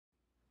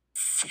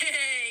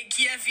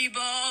Yeffy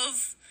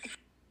balls.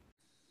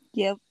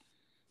 Yep.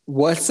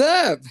 What's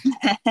up?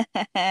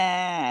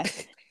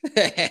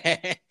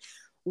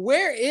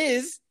 Where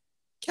is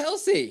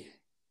Kelsey?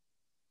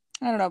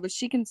 I don't know, but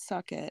she can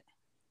suck it.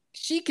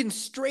 She can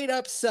straight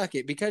up suck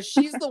it because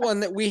she's the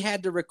one that we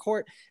had to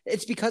record.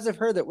 It's because of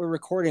her that we're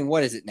recording.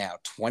 What is it now?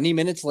 20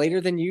 minutes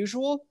later than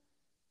usual?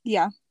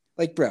 Yeah.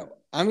 Like, bro,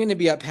 I'm going to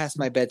be up past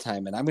my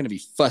bedtime and I'm going to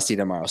be fussy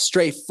tomorrow.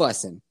 Straight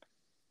fussing.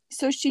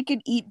 So she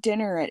could eat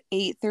dinner at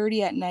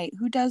 8:30 at night.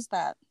 Who does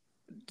that?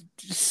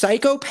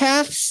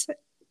 Psychopaths,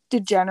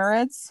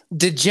 Degenerates,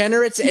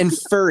 and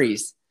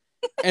furries,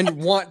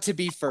 and want to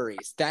be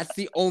furries. That's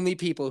the only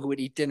people who would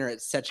eat dinner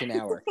at such an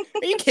hour.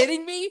 Are you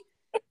kidding me?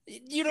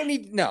 You don't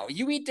need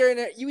You eat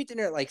dinner. You eat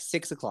dinner at like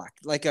 6:00,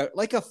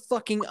 like a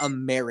fucking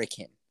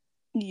American.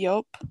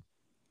 Yup.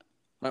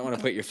 Might want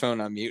to put your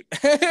phone on mute.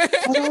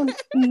 I don't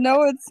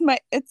know.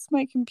 It's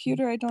my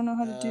computer. I don't know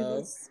how to do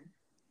this.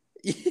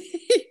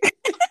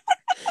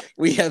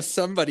 We have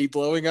somebody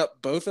blowing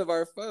up both of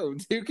our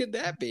phones. Who could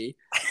that be?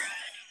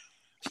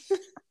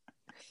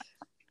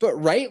 But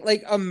right,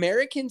 like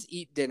Americans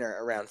eat dinner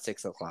around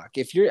 6:00.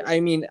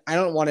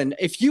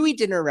 If you eat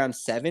dinner around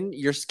 7,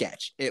 you're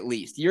sketch. At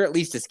least you're at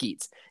least a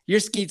Skeets.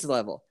 You're Skeets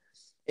level.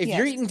 If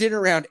you're eating dinner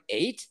around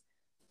 8,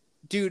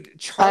 dude,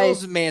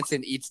 Charles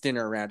Manson eats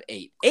dinner around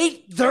 8.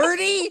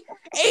 8:30?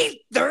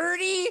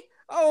 8:30?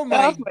 Oh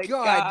my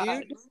god,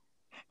 dude.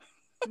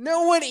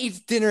 No one eats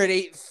dinner at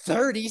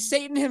 8:30.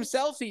 Satan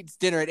himself eats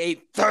dinner at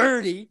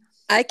 8:30.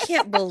 I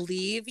can't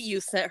believe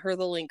you sent her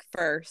the link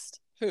first.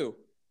 Who?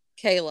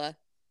 Kayla.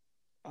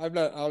 I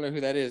don't know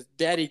who that is.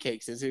 Daddy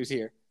Cakes is who's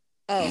here.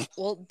 Oh,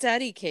 well,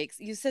 Daddy Cakes,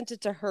 you sent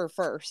it to her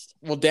first.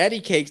 Well,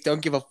 Daddy Cakes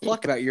don't give a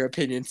fuck about your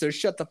opinion, so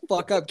shut the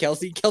fuck up,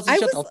 Kelsey. Shut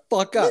the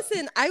fuck up.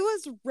 Listen, I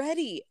was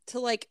ready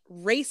to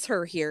race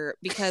her here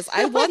because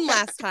I won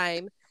last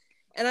time.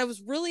 And I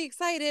was really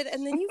excited,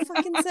 and then you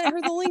fucking sent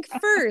her the link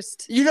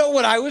first. You know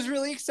what I was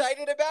really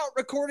excited about?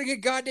 Recording a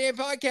goddamn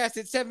podcast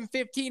at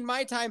 7:15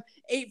 my time,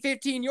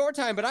 8:15 your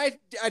time. But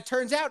it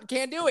turns out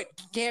can't do it.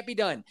 Can't be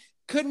done.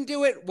 Couldn't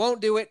do it.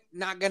 Won't do it.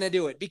 Not gonna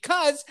do it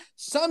because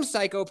some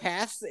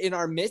psychopaths in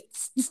our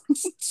midst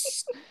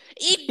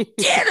eat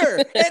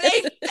dinner at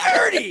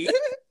 8:30.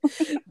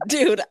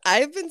 Dude,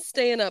 I've been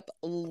staying up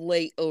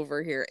late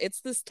over here.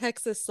 It's this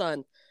Texas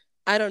sun.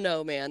 I don't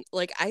know, man.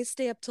 I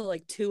stay up till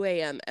 2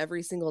 a.m.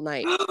 every single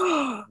night.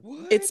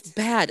 It's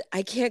bad.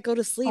 I can't go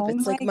to sleep.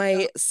 It's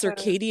my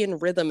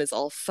circadian rhythm is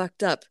all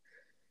fucked up.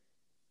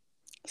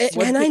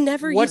 I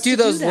never What used to do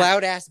those that.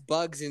 loud ass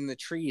bugs in the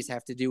trees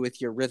have to do with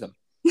your rhythm?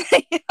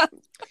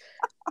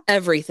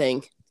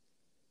 Everything.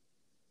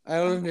 I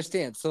don't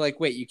understand. So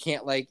wait, you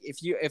can't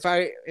if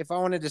I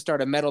wanted to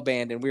start a metal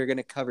band and we were going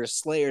to cover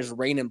Slayer's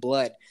Rain and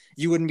Blood,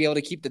 you wouldn't be able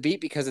to keep the beat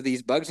because of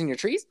these bugs in your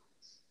trees?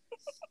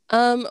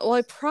 Well,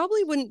 I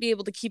probably wouldn't be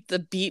able to keep the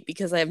beat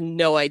because I have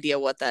no idea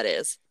what that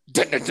is.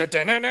 Kayla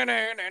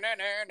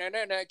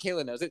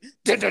knows it.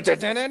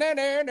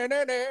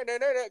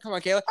 Come on,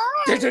 Kayla.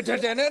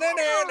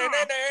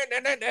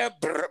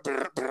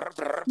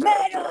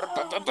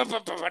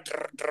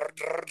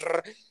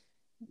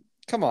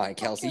 Come on,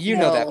 Kelsey. You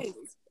know that.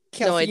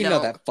 Kelsey, you know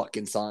that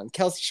fucking song.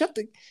 Kelsey, shut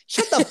the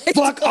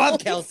fuck up,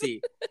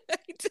 Kelsey. I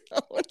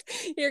don't.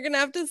 You're gonna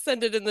have to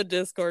send it in the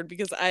Discord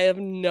because I have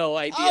no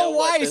idea. Oh,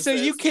 why? What this So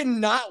is. you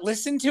cannot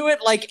listen to it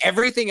like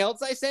everything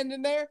else I send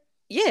in there?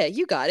 Yeah,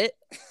 you got it.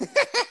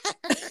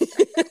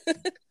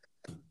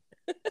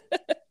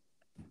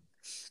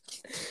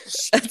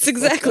 That's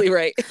exactly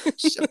right.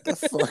 Shut the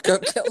fuck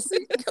up,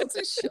 Kelsey.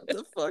 Kelsey, shut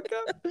the fuck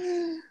up.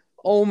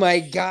 Oh my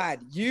god,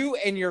 you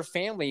and your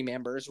family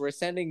members were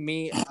sending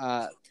me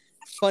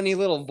funny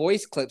little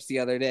voice clips the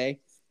other day.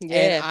 Yeah.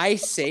 And I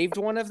saved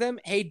one of them.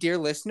 Hey, dear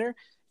listener,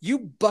 you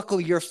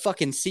buckle your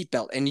fucking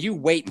seatbelt and you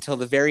wait until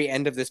the very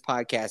end of this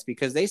podcast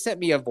because they sent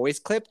me a voice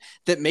clip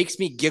that makes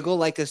me giggle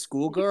like a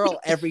schoolgirl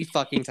every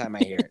fucking time I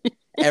hear it.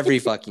 Every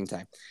fucking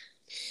time.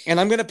 And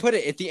I'm going to put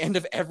it at the end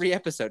of every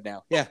episode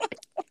now. Yeah.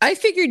 I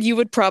figured you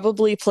would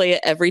probably play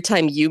it every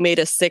time you made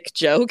a sick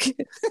joke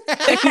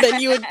and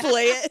then you would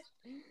play it.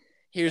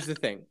 Here's the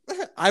thing.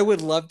 I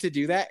would love to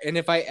do that. And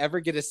if I ever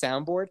get a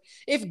soundboard,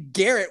 if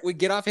Garrett would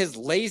get off his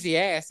lazy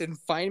ass and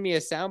find me a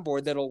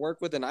soundboard that'll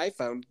work with an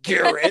iPhone,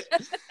 Garrett,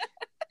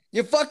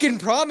 you fucking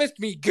promised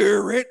me,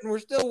 Garrett, and we're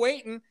still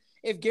waiting.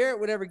 If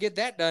Garrett would ever get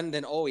that done,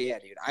 then oh yeah,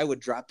 dude, I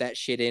would drop that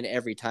shit in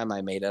every time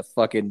I made a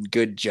fucking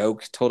good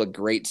joke, told a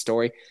great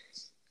story.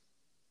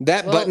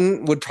 That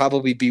button would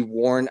probably be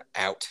worn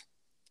out.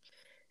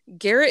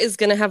 Garrett is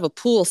going to have a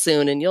pool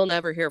soon and you'll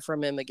never hear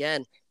from him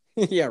again.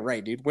 Yeah,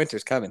 right, dude.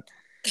 Winter's coming.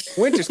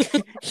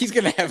 He's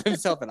going to have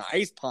himself an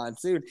ice pond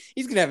soon.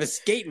 He's going to have a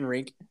skating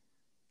rink.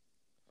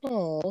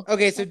 Oh.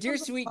 Okay, so dear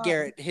sweet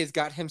Garrett has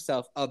got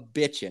himself a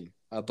bitchin'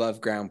 above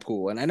ground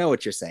pool. And I know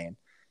what you're saying.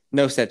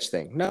 No such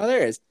thing. No,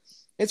 there is.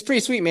 It's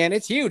pretty sweet, man.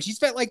 It's huge. He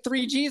spent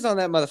 3 G's on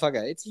that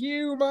motherfucker. It's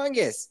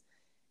humongous.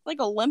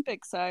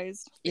 Olympic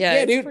sized. Yeah,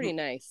 it's dude, pretty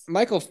nice.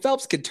 Michael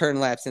Phelps could turn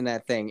laps in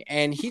that thing.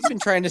 And he's been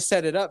trying to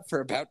set it up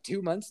for about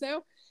 2 months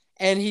now.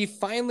 And he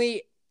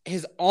finally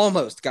has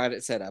almost got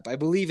it set up. I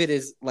believe it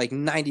is like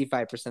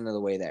 95% of the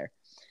way there.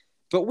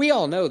 But we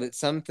all know that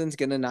something's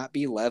going to not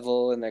be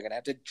level and they're going to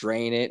have to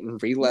drain it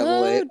and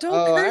re-level it.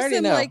 Don't curse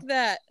him like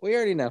that. We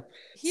already know.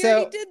 He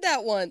already did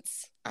that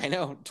once. I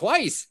know,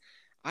 twice.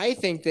 I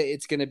think that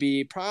it's going to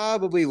be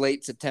probably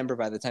late September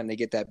by the time they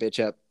get that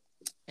bitch up.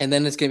 And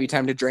then it's going to be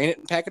time to drain it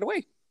and pack it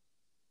away.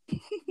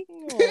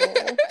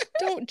 Oh,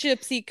 don't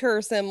gypsy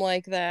curse him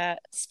like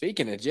that.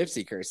 Speaking of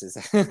gypsy curses,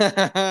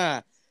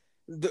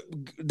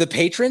 the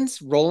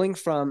patrons rolling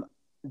from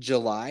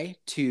July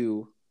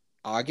to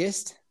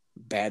August,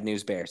 bad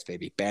news bears,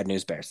 baby. Bad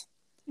news bears.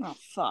 Oh,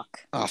 fuck.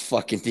 Oh,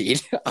 fuck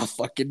indeed. Oh,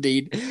 fuck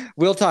indeed.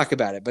 We'll talk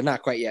about it, but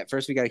not quite yet.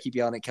 First, we got to keep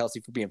yelling at Kelsey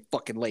for being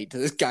fucking late to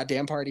this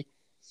goddamn party.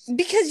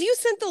 Because you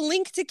sent the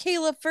link to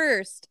Kayla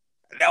first.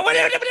 No.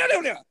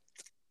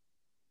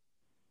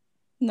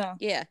 No.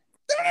 Yeah.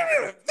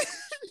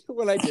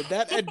 When I did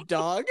that, a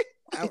dog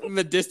out in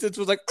the distance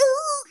was like,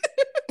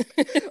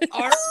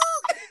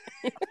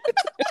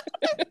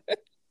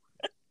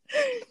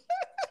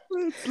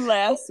 It's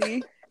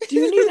Lassie. Do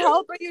you need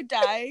help? Are you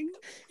dying?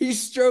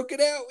 He's stroking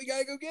out. We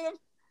gotta go get him.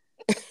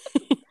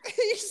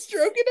 He's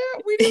stroking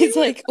out. He's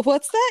like,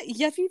 what's that?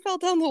 Yeffy fell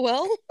down the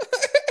well?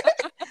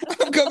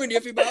 I'm coming,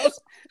 Yeffy Balls.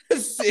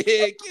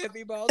 Sick,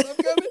 Yeffy Balls. I'm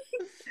coming.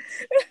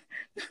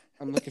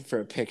 I'm looking for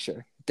a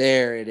picture.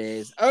 There it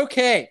is.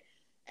 Okay.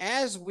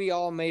 As we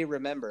all may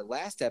remember,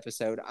 last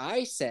episode,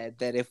 I said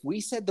that if we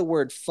said the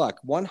word fuck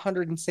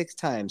 106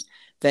 times,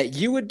 that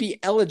you would be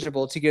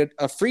eligible to get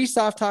a free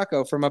soft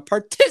taco from a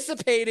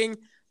participating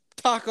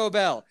Taco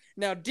Bell.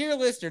 Now, dear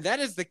listener, that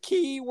is the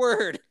key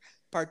word,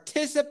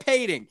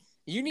 participating.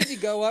 You need to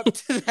go up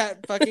to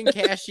that fucking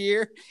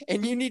cashier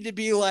and you need to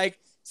be like,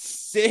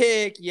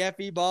 sick,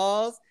 Yeffy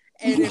Balls.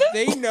 And if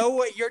they know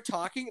what you're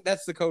talking,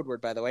 that's the code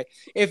word, by the way.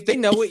 If they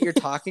know what you're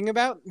talking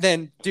about,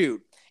 then,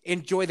 dude,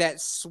 enjoy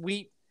that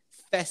sweet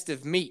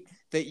festive meat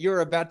that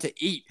you're about to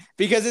eat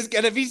because it's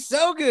going to be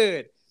so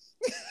good.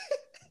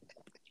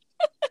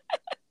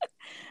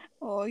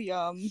 Oh,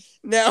 yum.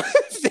 Now,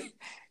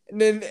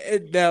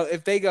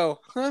 if they go,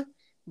 huh?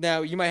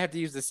 Now, you might have to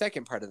use the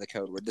second part of the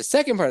code word. The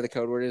second part of the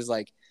code word is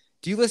like,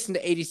 do you listen to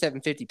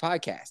 8750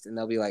 podcast? And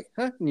they'll be like,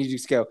 huh? And you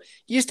just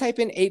type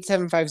in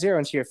 8750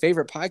 into your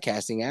favorite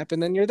podcasting app,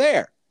 and then you're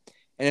there.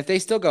 And if they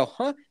still go,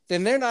 huh?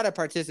 Then they're not a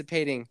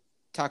participating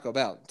Taco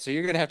Bell. So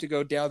you're going to have to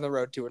go down the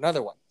road to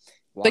another one.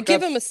 But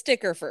give them a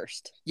sticker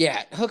first.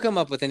 Yeah, hook them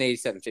up with an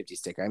 8750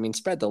 sticker. I mean,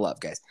 spread the love,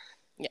 guys.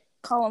 Yeah.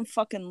 Call them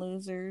fucking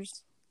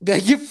losers.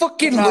 You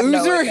fucking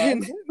loser!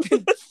 And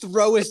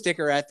throw a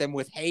sticker at them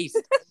with haste.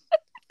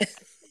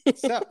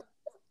 So,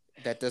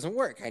 that doesn't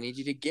work. I need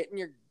you to get in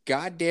your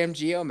goddamn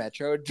Geo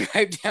Metro,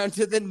 drive down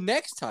to the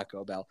next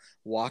Taco Bell,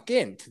 walk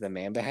in to the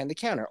man behind the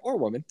counter, or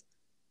woman,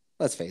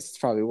 let's face it, it's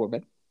probably a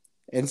woman,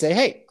 and say,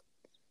 hey.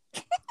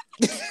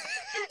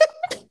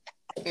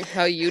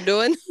 How you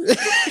doing?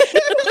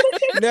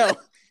 No.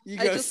 You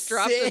go, I just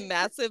dropped a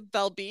massive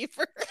bell beef.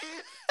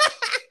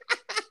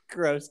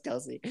 Gross,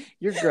 Kelsey.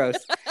 You're gross.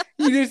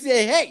 You just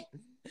say, hey.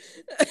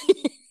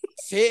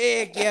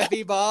 Sick,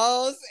 Yeffy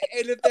Balls.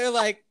 And if they're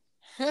like,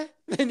 huh?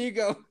 Then you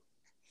go,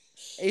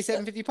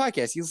 8750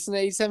 podcast. You listen to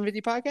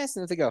 8750 podcast,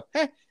 and if they go,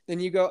 huh?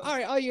 Then you go, all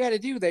right, all you got to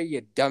do there,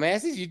 you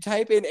dumbasses, you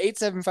type in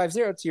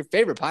 8750 to your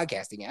favorite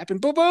podcasting app, and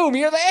boom, boom,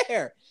 you're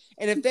there.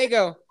 And if they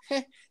go,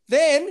 huh?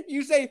 Then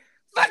you say,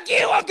 fuck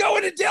you, I'm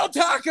going to Del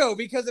Taco,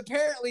 because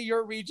apparently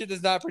your region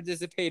is not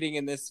participating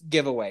in this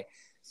giveaway.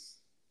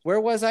 Where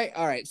was I?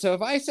 All right, so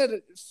if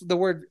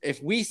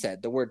we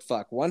said the word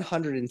fuck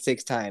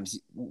 106 times,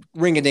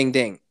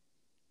 ring-a-ding-ding,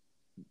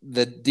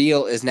 the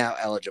deal is now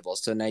eligible.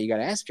 So now you got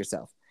to ask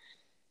yourself,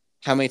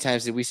 how many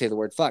times did we say the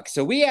word fuck?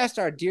 So we asked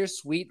our dear,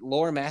 sweet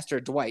lore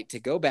master Dwight to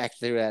go back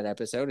through that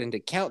episode and to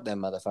count them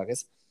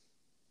motherfuckers.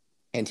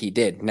 And he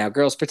did. Now,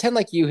 girls, pretend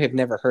like you have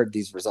never heard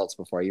these results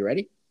before. You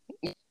ready?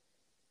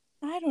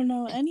 I don't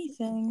know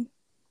anything.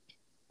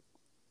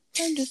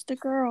 I'm just a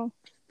girl.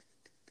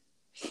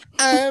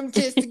 I'm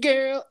just a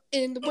girl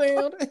in the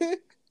world.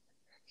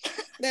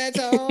 That's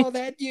all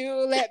that you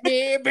let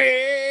me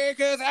be.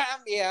 Cause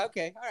yeah,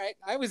 okay. All right.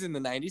 I was in the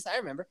 90s. I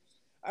remember.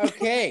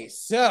 Okay.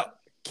 So,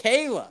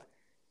 Kayla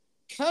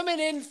coming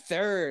in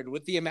third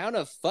with the amount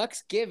of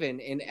fucks given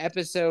in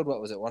episode,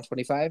 what was it,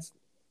 125?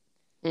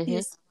 Mm-hmm.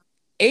 Yes.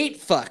 8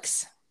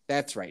 fucks.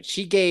 That's right.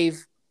 She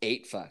gave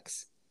 8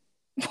 fucks.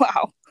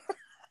 Wow.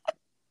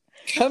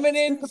 Coming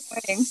in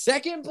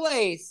second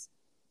place,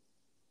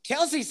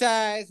 Kelsey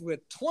Size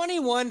with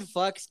 21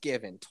 fucks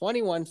given.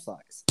 21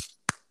 fucks.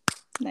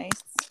 Nice.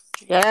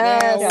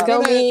 Yes,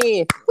 go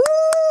me.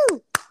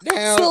 Woo!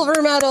 Now,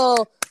 Silver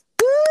medal.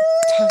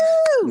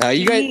 Woo!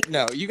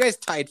 You guys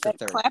tied for That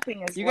third.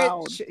 clapping is You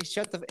loud. guys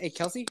shut the. Hey,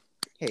 Kelsey.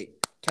 Hey,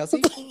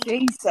 Kelsey.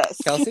 Jesus.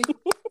 Kelsey.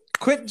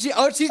 Quit.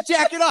 She's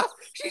jacking off.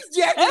 She's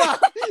jacking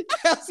off.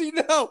 Kelsey,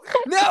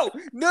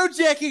 no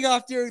jacking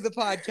off during the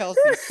pod, Kelsey.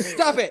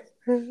 Stop it.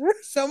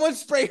 Someone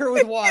spray her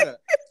with water.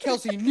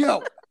 Kelsey,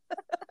 no.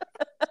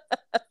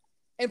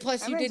 And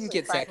plus, you didn't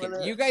get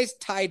second. You guys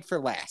tied for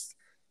last.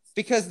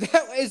 because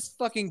that is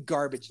fucking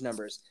garbage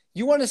numbers.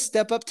 You want to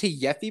step up to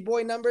Yeffy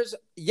boy numbers?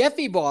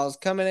 Yeffy Balls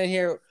coming in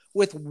here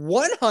with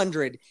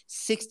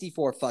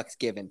 164 fucks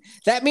given.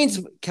 That means,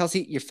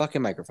 Kelsey, your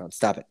fucking microphone.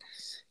 Stop it.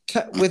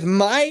 With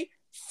my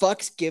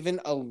fucks given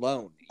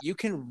alone, you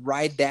can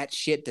ride that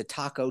shit to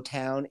Taco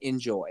Town.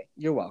 Enjoy.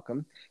 You're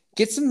welcome.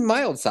 Get some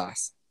mild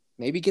sauce.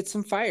 Maybe get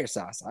some fire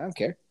sauce. I don't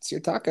care. It's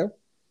your taco.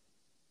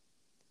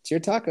 It's your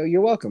taco.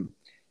 You're welcome.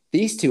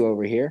 These two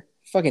over here,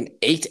 fucking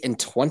 8 and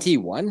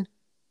 21.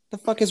 The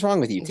fuck is wrong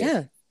with you two?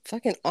 Yeah,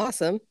 fucking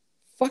awesome.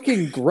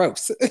 Fucking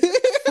gross.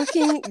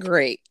 Fucking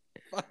great.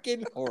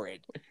 Fucking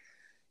horrid.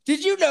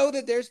 Did you know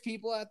that there's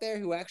people out there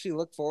who actually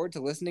look forward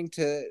to listening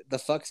to the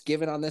fucks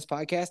given on this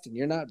podcast, and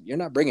you're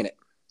not bringing it?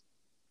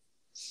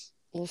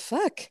 Well,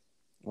 fuck.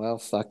 Well,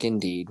 fuck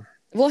indeed.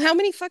 Well, how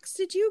many fucks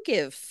did you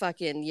give,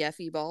 fucking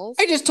Yeffy Balls?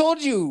 I just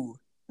told you.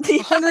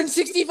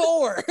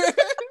 164.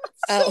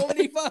 So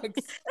many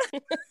fucks.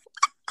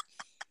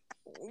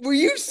 Were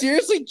you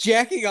seriously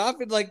jacking off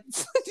and like,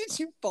 did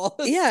you fall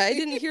asleep? Yeah, I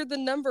didn't hear the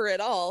number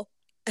at all.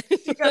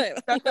 She got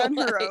stuck on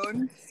her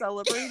own,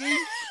 celebrating.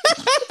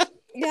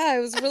 Yeah, I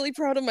was really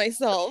proud of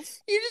myself.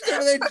 You just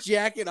over there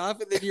jacking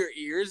off and then your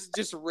ears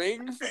just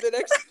ring for the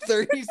next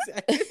 30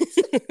 seconds.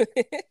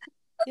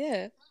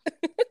 Yeah.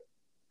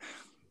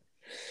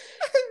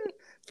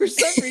 For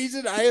some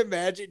reason, I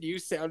imagine you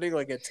sounding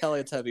like a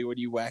Teletubby when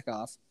you whack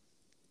off.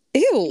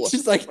 Ew.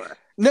 Just like,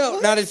 no,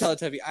 not a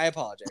Teletubby. I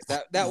apologize.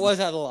 That was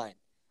out of line.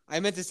 I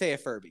meant to say a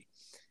Furby.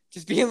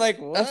 Just being like,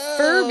 whoa, A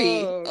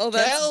Furby. Oh,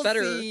 that's Kelsey.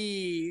 better.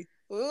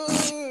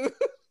 Ooh.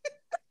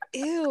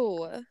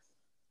 Ew.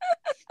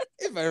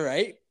 Am I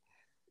right?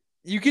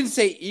 You can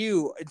say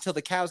ew until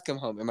the cows come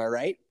home. Am I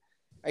right?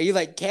 Are you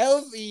like,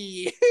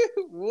 Kelsey?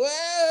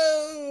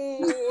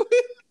 Whoa.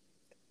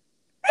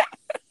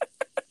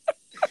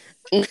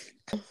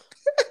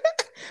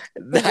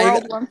 The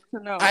world wants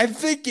to know. I'm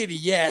thinking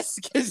yes,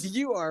 because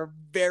you are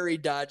very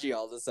dodgy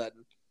all of a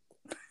sudden.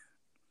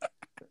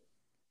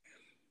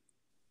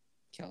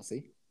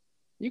 Kelsey,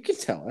 you can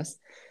tell us.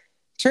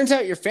 Turns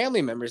out your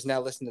family members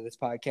now listen to this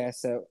podcast,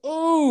 so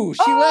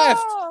she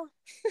left.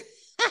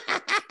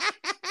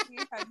 She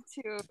had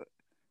to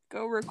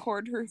go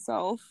record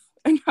herself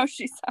and how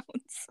she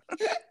sounds.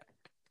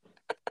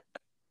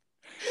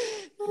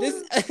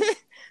 This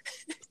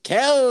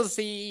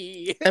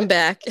Kelsey. I'm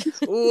back.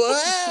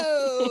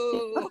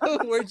 Whoa.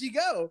 Where'd you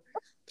go?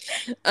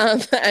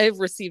 I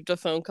received a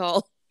phone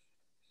call.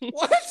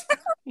 What?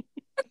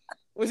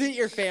 Was it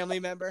your family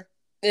member?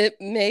 It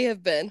may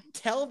have been.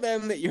 Tell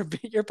them that you're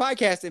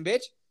podcasting,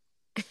 bitch.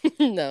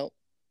 No.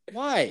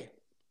 Why?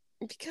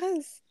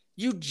 Because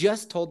you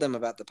just told them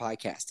about the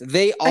podcast.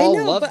 They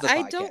all love the podcast.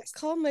 I don't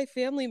call my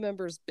family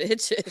members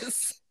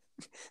bitches.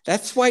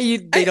 That's why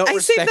they don't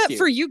respect you. I say that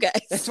for you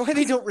guys. That's why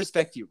they don't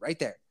respect you. Right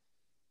there.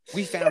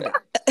 We found it.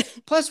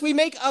 Plus, we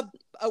make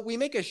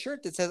a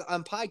shirt that says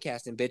 "I'm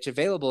podcasting, bitch,"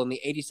 available in the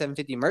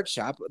 8750 merch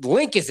shop. The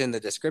link is in the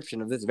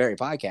description of this very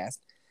podcast.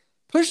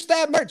 Push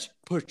that merch.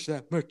 Push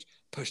that merch.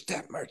 Push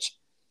that merch.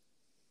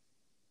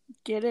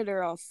 Get it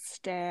or I'll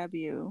stab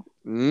you.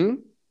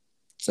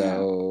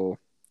 So,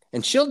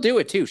 and she'll do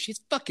it too.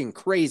 She's fucking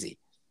crazy.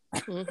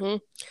 Mm-hmm.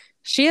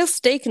 She has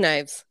steak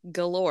knives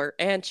galore,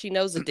 and she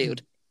knows a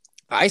dude.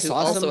 I saw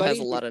also somebody has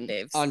a lot of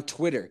knives on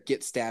Twitter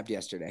get stabbed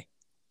yesterday.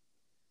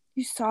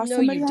 You saw no,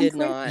 somebody you on did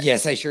Twitter? not.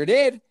 Yes, I sure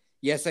did.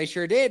 Yes, I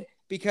sure did.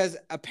 Because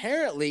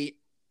apparently,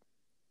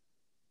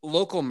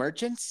 local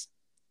merchants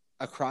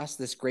across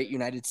this great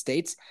United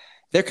States,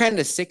 they're kind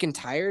of sick and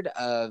tired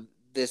of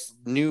this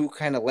new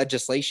kind of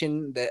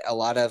legislation that a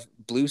lot of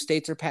blue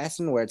states are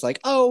passing, where it's like,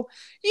 oh,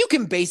 you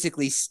can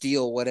basically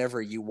steal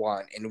whatever you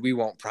want and we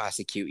won't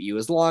prosecute you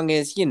as long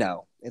as,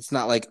 it's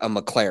not like a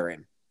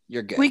McLaren.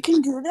 You're good. We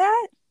can do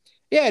that?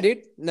 Yeah,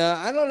 dude. No,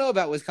 I don't know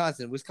about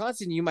Wisconsin.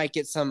 Wisconsin, you might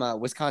get some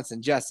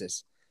Wisconsin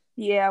justice.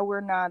 Yeah,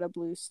 we're not a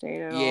blue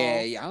state at all.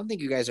 Yeah, I don't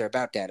think you guys are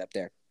about that up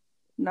there.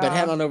 No. But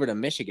head on over to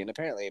Michigan.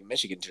 Apparently,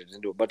 Michigan turns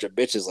into a bunch of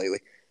bitches lately.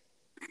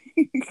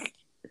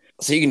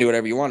 So you can do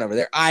whatever you want over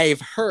there.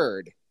 I've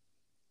heard.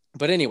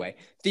 But anyway,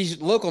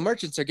 these local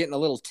merchants are getting a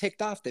little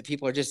ticked off that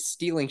people are just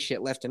stealing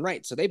shit left and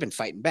right. So they've been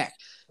fighting back.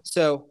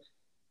 So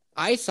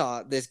I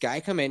saw this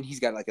guy come in.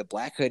 He's got like a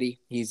black hoodie.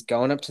 He's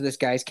going up to this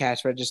guy's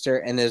cash register,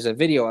 and there's a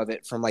video of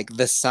it from like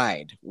the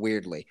side,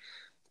 weirdly.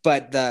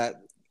 But the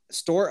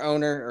store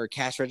owner or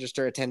cash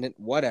register attendant,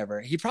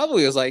 whatever, he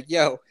probably was like,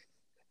 yo,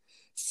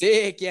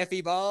 sick,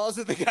 Yeffy Balls.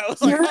 And the guy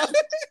was like,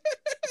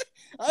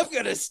 I'm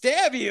going to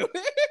stab you.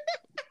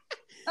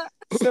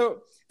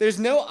 So there's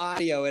no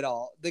audio at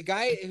all. The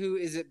guy who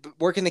is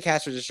working the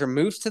cash register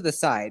moves to the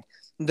side.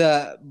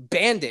 The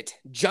bandit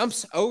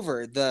jumps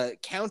over the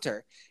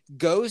counter,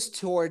 goes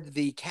toward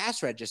the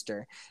cash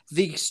register.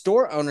 The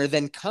store owner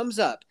then comes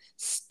up,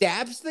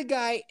 stabs the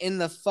guy in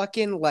the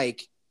fucking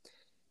like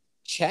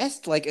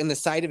chest, like in the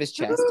side of his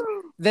chest.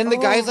 Then the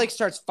guy's like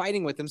starts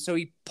fighting with him. So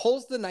he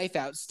pulls the knife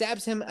out,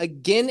 stabs him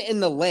again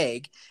in the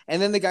leg.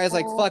 And then the guy's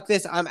like, fuck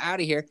this, I'm out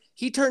of here.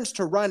 He turns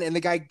to run, and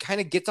the guy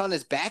kind of gets on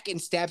his back and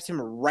stabs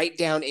him right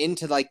down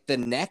into like the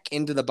neck,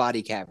 into the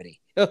body cavity.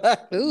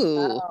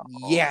 Ooh.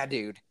 Yeah,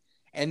 dude.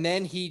 And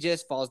then he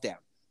just falls down.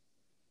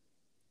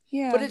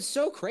 Yeah. But it's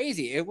so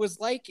crazy. It was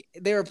like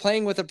they were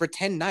playing with a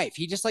pretend knife.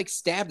 He just like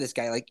stabbed this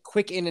guy, like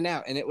quick in and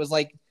out. And it was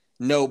like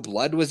no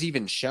blood was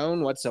even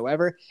shown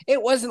whatsoever.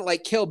 It wasn't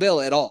like Kill Bill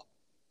at all.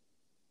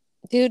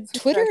 Dude,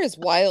 Twitter is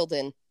wild,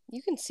 and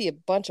you can see a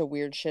bunch of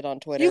weird shit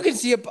on Twitter. You can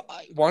see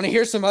want to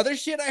hear some other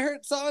shit I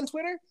saw on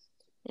Twitter?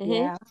 Mm-hmm.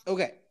 Yeah.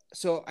 Okay.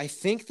 So I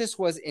think this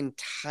was in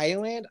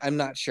Thailand. I'm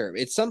not sure.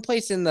 It's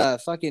someplace in the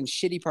fucking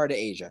shitty part of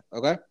Asia.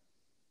 Okay.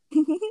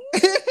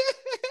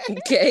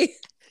 Okay.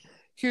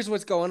 Here's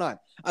what's going on.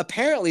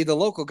 Apparently, the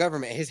local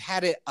government has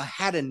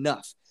had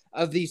enough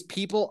of these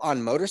people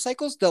on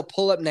motorcycles. They'll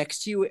pull up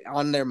next to you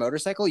on their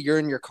motorcycle. You're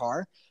in your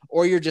car,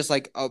 or you're just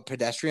like a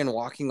pedestrian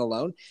walking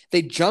alone.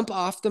 They jump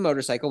off the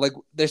motorcycle. Like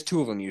there's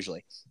two of them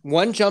usually.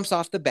 One jumps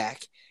off the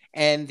back,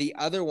 and the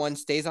other one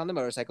stays on the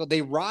motorcycle.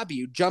 They rob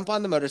you, jump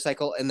on the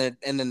motorcycle, and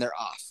then they're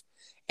off.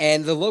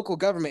 And the local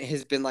government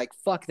has been like,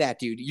 fuck that,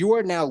 dude. You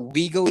are now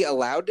legally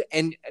allowed.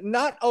 And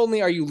not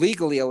only are you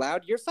legally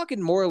allowed, you're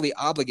fucking morally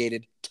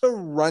obligated to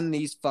run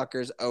these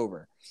fuckers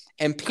over.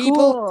 And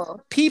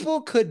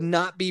people could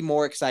not be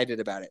more excited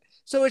about it.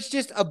 So it's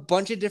just a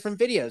bunch of different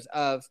videos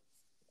of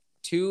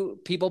two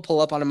people pull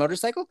up on a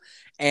motorcycle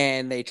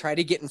and they try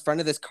to get in front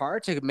of this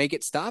car to make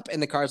it stop.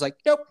 And the car's like,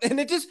 nope.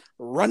 And it just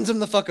runs them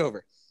the fuck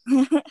over.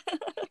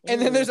 And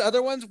then there's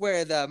other ones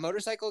where the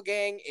motorcycle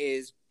gang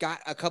is got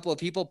a couple of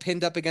people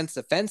pinned up against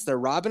the fence. They're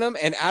robbing them,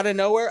 and out of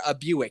nowhere, a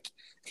Buick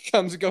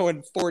comes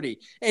going 40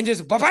 and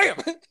just bam!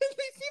 These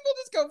people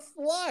just go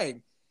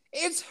flying.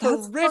 It's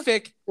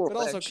horrific, but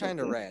also kind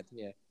of rad.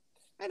 Yeah,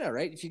 I know,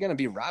 right? If you're gonna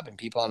be robbing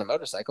people on a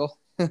motorcycle,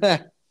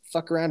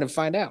 fuck around and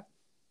find out.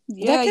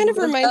 Yeah, that kind of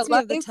reminds me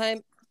of the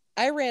time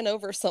I ran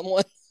over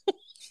someone.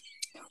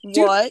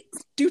 What?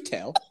 Do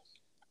tell,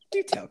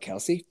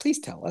 Kelsey. Please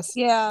tell us.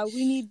 Yeah,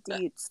 we need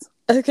deets.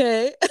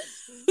 Okay.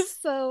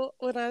 So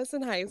when I was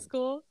in high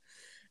school,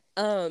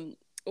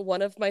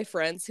 one of my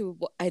friends who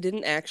I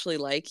didn't actually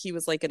like, he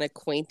was like an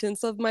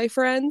acquaintance of my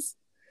friends,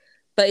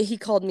 but he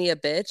called me a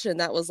bitch, and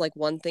that was like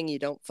one thing you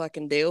don't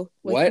fucking do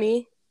with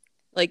me.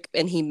 Like,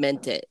 and he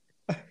meant it.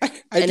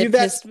 I do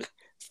that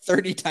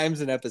 30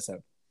 times an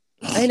episode.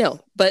 I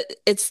know, but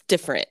it's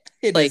different.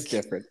 It is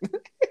different.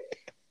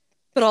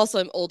 But also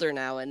I'm older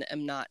now and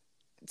I'm not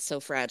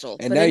so fragile.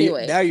 And but now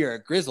anyway. now you're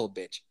a grizzled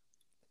bitch.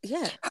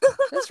 Yeah,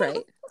 that's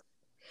right.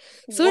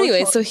 So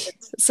anyway,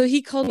 so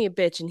he called me a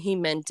bitch and he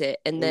meant it.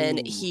 And then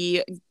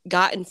he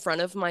got in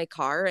front of my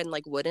car and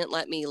like wouldn't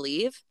let me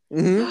leave.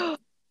 Mm-hmm.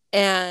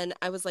 And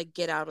I was like,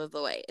 get out of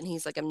the way. And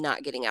he's like, I'm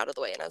not getting out of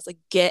the way. And I was like,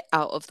 get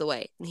out of the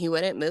way. And he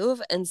wouldn't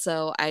move. And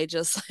so I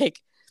just like,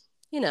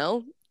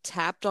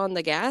 tapped on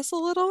the gas a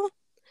little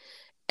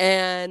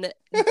and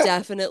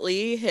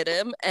definitely hit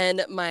him.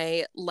 And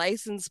my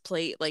license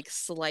plate like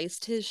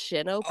sliced his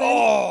shin open.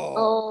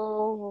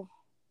 Oh.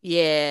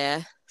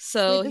 Yeah.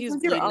 So Wait, he was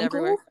bleeding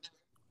everywhere.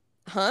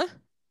 Huh?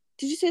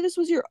 Did you say this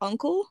was your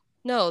uncle?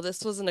 No,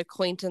 this was an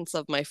acquaintance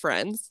of my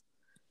friends.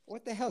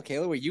 What the hell,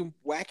 Kayla? Were you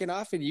whacking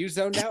off and you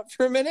zoned out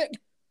for a minute?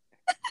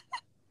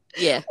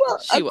 Yeah, well,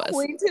 she was.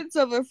 Acquaintance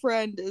of a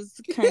friend is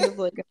kind of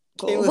like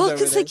well,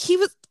 because like he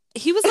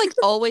was like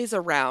always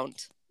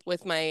around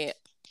with my.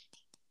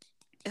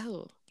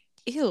 Oh,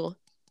 ew.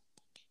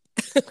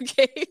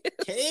 Okay,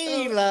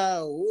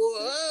 Kayla,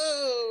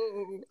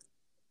 whoa.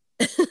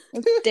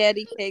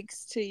 Daddy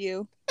cakes to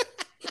you.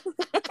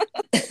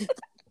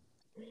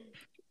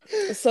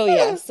 So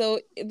yeah,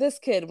 so this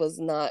kid was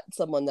not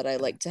someone that I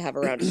liked to have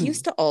around. He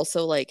used to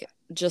also like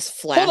just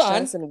flash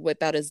us and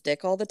whip out his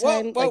dick all the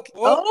time.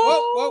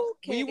 Whoa.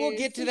 We will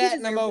get to that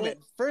in a moment.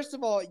 First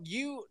of all,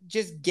 you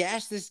just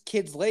gashed this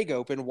kid's leg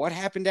open. What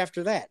happened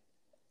after that?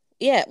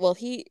 Yeah, well,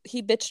 he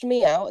bitched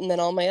me out, and then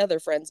all my other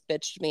friends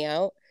bitched me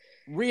out.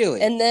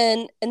 Really? And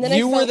then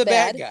you were the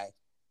bad guy.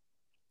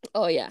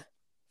 Oh yeah,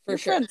 for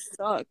sure. Your friends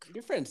suck.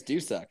 Your friends do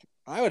suck.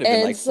 I would have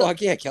been like,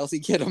 fuck yeah, Kelsey,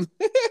 get him.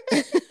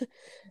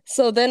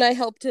 So then I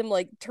helped him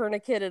like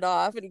tourniquet it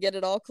off and get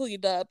it all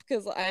cleaned up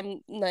because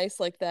I'm nice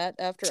like that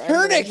after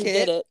I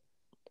did it.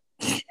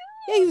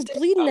 Yeah, he was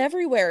bleeding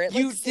everywhere. It,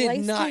 you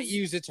did not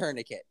use a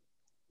tourniquet.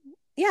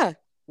 Yeah.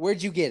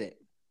 Where'd you get it?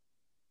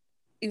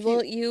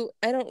 Well,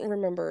 I don't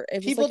remember. It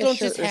was people like a don't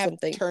shirt just or have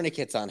something.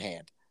 Tourniquets on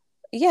hand.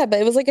 Yeah,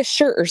 but it was like a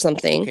shirt or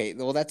something. Okay,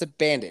 well that's a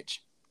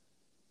bandage.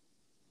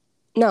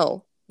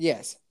 No.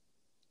 Yes.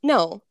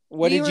 No.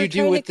 What did you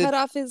do with to cut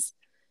off his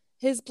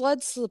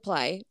blood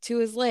supply to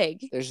his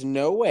leg? There's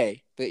no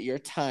way that you're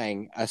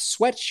tying a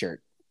sweatshirt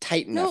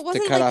tight enough to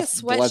cut off blood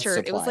supply. No, it wasn't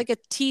like a sweatshirt. It was like a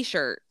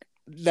t-shirt.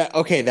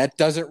 That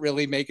doesn't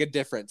really make a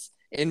difference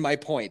in my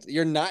point.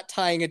 You're not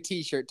tying a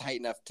t-shirt tight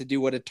enough to do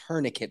what a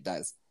tourniquet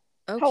does.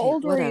 Okay, how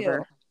old were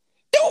you?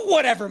 Don't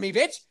whatever me,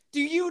 bitch.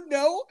 Do you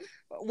know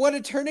what a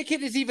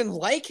tourniquet is even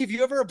like? Have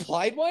you ever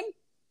applied one?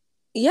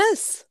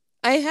 Yes,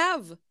 I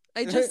have.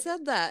 I just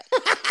said that.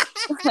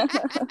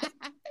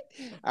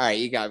 All right,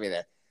 you got me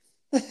there.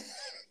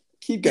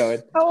 Keep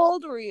going. How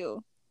old were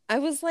you? I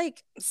was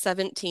like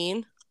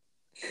 17.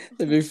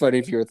 It'd be funny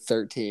if you were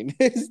 13.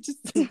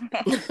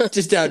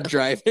 just out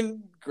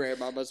driving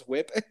grandmama's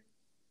whip.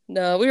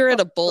 No, we were at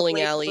a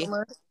bowling alley.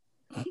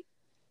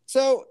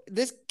 So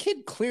this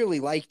kid clearly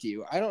liked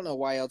you. I don't know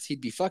why else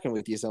he'd be fucking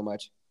with you so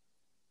much.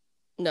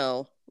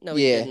 No, he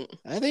didn't.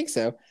 I think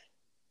so.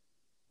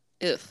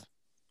 If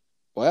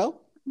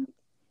Well,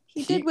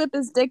 he did whip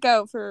his dick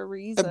out for a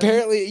reason.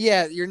 Apparently,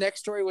 yeah. Your next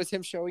story was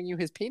him showing you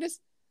his penis?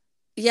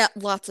 Yeah,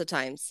 lots of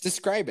times.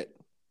 Describe it.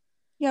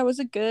 Yeah, was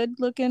it good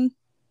looking?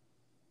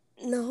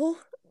 No.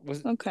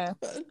 Okay.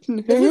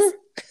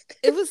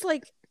 It was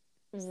like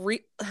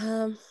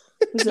I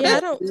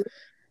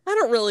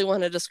don't really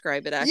want to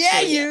describe it, actually.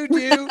 Yeah, you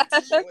do.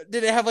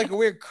 Did it have like a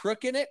weird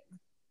crook in it?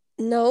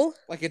 No.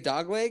 Like a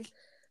dog leg?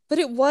 But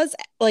it was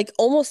like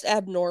almost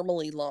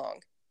abnormally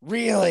long.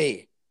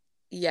 Really?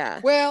 Yeah.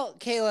 Well,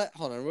 Kayla,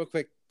 hold on real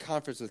quick.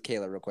 Conference with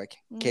Kayla real quick.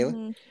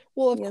 Kayla?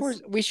 Well, of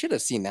course, we should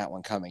have seen that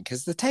one coming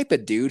because the type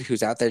of dude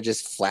who's out there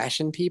just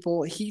flashing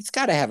people, he's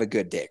got to have a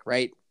good dick,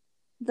 right?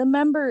 The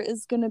member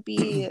is going to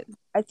be,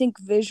 I think,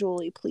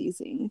 visually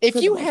pleasing. If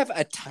you have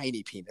a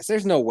tiny penis,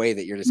 there's no way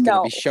that you're just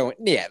going to be showing.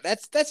 Yeah,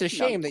 that's a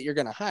shame that you're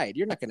going to hide.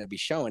 You're not going to be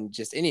showing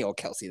just any old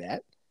Kelsey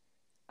that.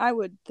 I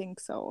would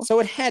think so. So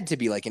it had to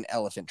be like an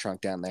elephant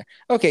trunk down there.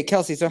 Okay,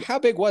 Kelsey, so how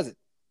big was it?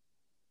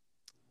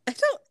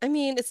 I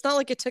mean, it's not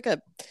like it took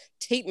a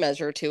tape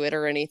measure to it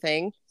or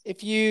anything.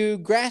 If you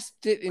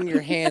grasped it in your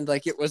hand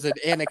like it was an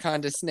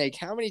anaconda snake,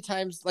 how many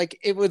times, like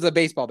it was a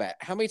baseball bat,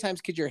 how many times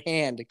could your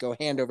hand go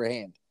hand over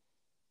hand?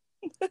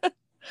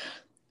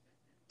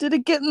 Did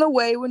it get in the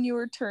way when you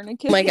were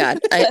tourniqueting? Oh my God.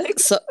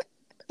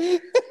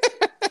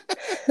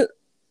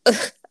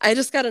 I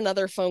just got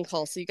another phone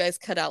call, so you guys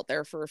cut out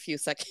there for a few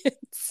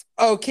seconds.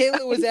 Oh,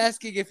 Kayla was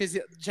asking if his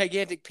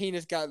gigantic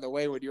penis got in the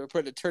way when you were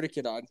putting a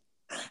tourniquet on.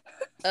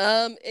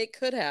 It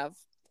could have,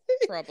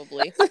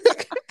 probably.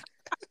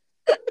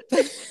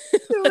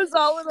 It was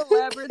all an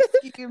elaborate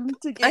scheme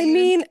to get. I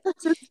mean,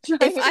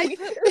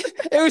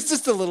 it was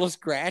just a little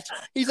scratch.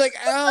 He's like,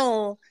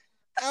 "Ow,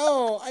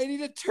 ow! I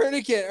need a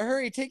tourniquet.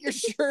 Hurry, take your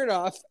shirt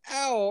off.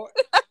 Ow!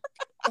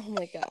 Oh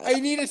my God! I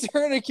need a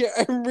tourniquet.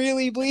 I'm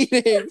really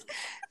bleeding.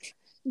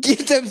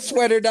 Get them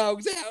sweater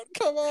dogs out.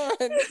 Come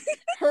on,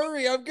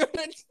 hurry! I'm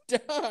gonna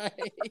die.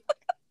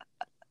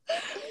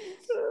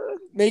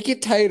 Make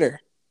it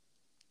tighter.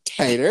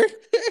 Tighter."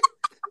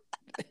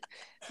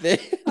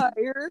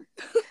 Higher.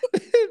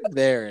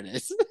 There it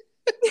is.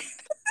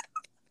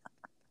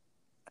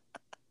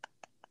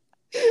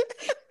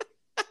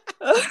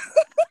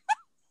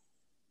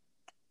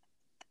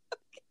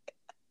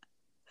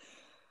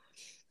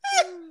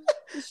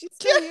 Is she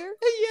still here?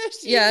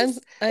 Yes,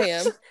 I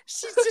am.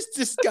 She's just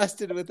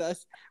disgusted with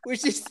us,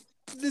 this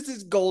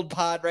is gold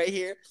pod right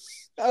here.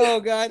 Oh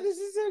God, this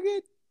is so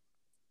good.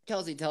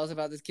 Kelsey, tell us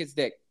about this kid's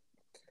dick.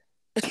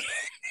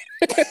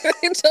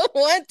 I don't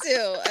want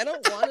to. I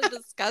don't want to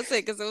discuss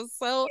it because it was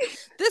so.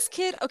 This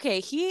kid, okay,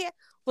 he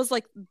was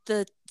like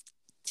the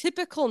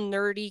typical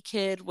nerdy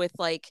kid with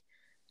like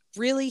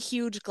really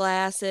huge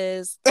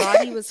glasses,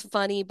 thought he was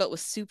funny but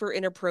was super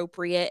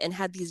inappropriate and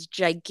had these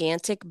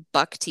gigantic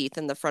buck teeth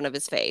in the front of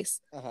his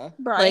face.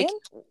 Brian?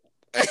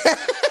 Like,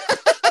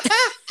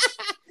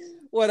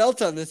 what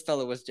else on this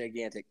fellow was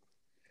gigantic?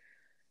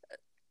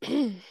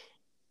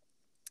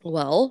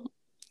 Well,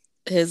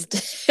 his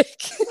dick.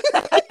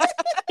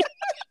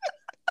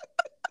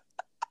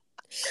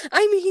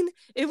 I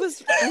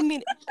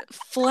mean,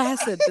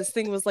 flaccid. This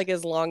thing was like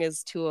as long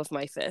as two of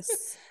my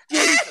fists.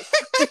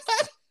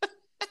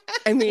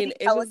 I mean,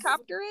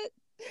 helicopter it?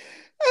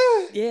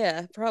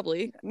 Yeah,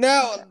 probably.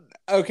 No.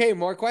 Okay,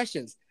 more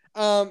questions.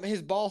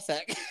 His ball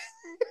sack.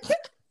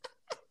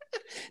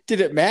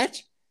 Did it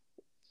match?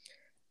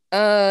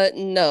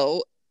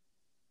 No.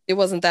 It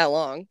wasn't that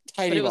long.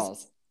 Tiny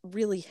balls. Was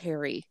really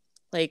hairy.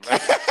 Like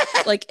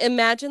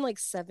imagine like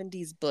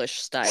 70s Bush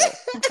style.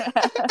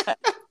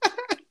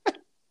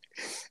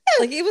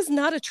 Like it was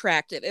not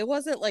attractive. It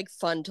wasn't like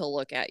fun to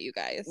look at, you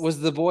guys. Was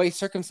the boy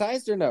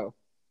circumcised or no?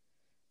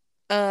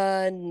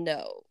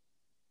 No.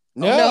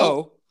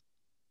 No.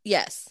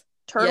 Yes.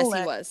 Turtleneck. Yes,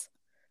 he was.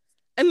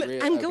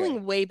 I'm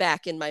going way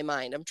back in my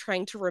mind. I'm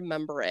trying to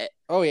remember it.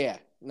 Oh yeah.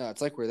 No,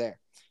 it's like we're there.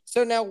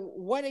 So now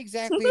what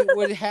exactly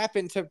would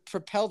happen to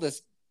propel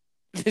this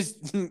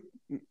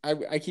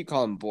I keep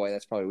calling him boy,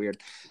 that's probably weird.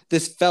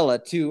 This fella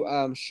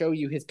to show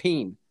you his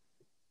peen.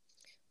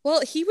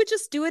 Well, he would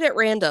just do it at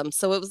random,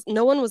 so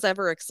no one was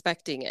ever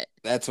expecting it.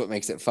 That's what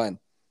makes it fun.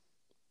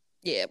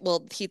 Yeah,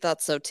 well, he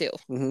thought so too.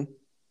 Mm-hmm.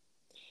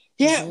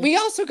 Yeah, we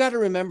also got to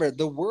remember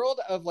the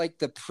world of like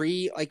the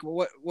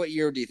what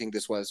year do you think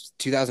this was?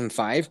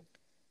 2005?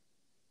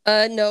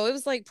 No, it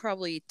was like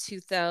probably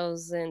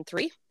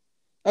 2003.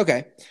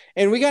 Okay.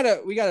 And we got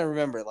to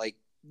remember like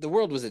the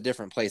world was a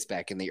different place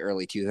back in the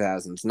early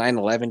 2000s.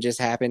 9/11 just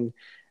happened.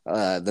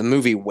 The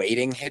movie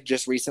Waiting had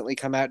just recently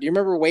come out. Do you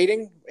remember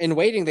Waiting? In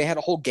Waiting, they had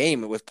a whole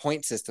game with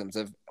point systems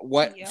of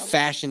what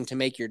fashion to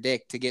make your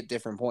dick to get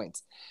different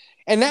points.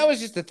 And that was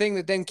just the thing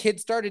that then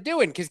kids started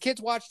doing because kids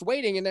watched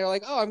Waiting and they're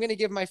like, oh, I'm going to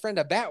give my friend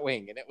a bat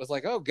wing. And it was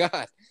like, oh,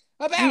 God,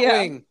 a bat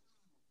wing.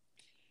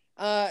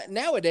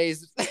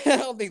 Nowadays, I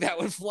don't think that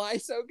would fly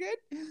so good.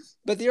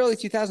 But the early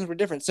 2000s were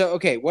different. So,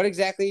 okay, what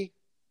exactly?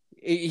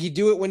 He'd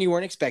do it when you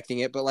weren't expecting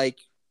it, but like,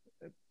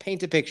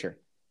 paint a picture.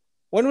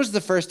 When was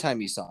the first time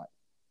you saw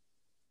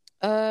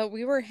it?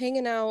 We were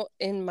hanging out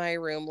in my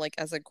room, like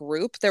as a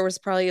group. There was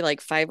probably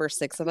like 5 or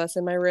 6 of us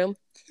in my room.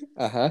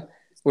 Uh-huh.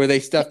 Were they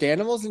stuffed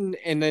animals and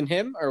then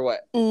him or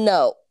what?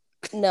 No,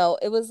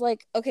 it was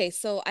like, okay,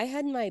 so I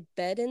had my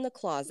bed in the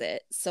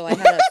closet. So I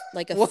had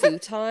a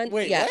futon.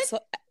 Wait, yeah, what? so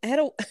I had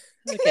a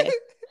okay.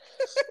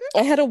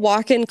 I had a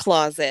walk-in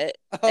closet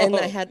and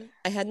I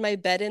had my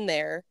bed in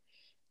there.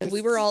 And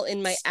we were all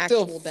in my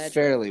actual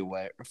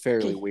bedroom.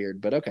 Fairly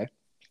weird, but okay.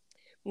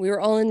 We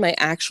were all in my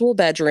actual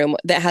bedroom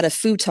that had a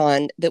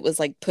futon that was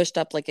like pushed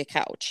up like a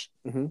couch.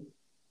 Mm-hmm.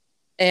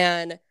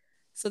 And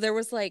so there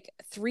was like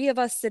 3 of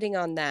us sitting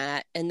on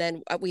that. And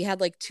then we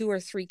had like 2 or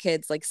 3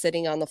 kids like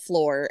sitting on the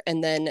floor.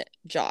 And then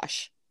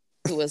Josh,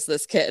 who was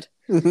this kid.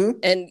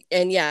 Mm-hmm.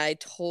 And yeah, I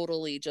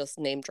totally just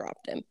name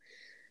dropped him.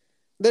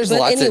 There's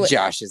lots of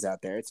Joshes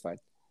out there. It's fine.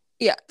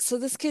 Yeah. So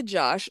this kid,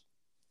 Josh,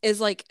 is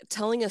like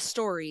telling a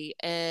story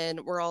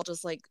and we're all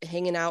just like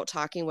hanging out,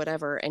 talking,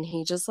 whatever. And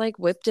he just like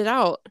whipped it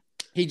out.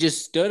 He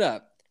just stood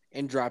up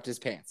and dropped his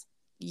pants.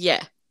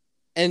 Yeah.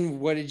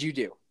 And what did you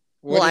do?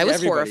 I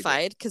was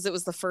horrified because it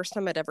was the first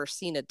time I'd ever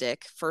seen a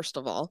dick, first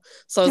of all.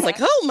 So I was like,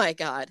 oh my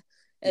God.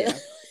 And, yeah.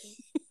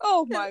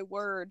 Oh my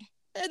word.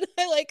 And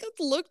I like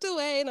looked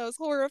away and I was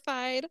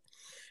horrified.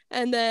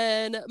 And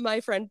then my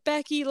friend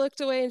Becky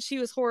looked away and she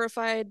was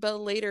horrified, but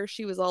later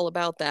she was all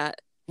about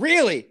that.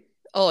 Really?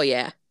 Oh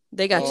yeah.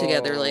 They got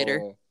together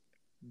later.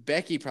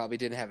 Becky probably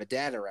didn't have a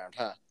dad around,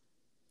 huh?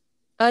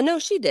 No,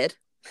 she did.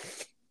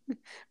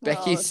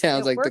 Becky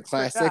sounds like the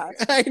classic.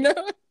 I know.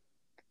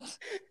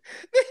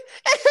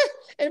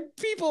 And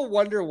people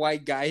wonder why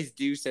guys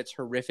do such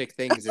horrific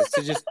things is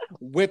to just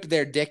whip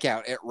their dick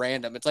out at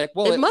random. It's like,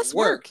 well, it must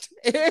worked.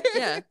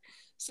 Yeah.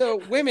 So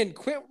women,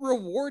 quit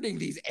rewarding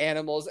these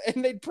animals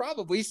and they'd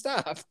probably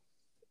stop.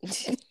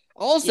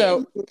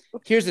 Also,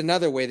 here's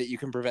another way that you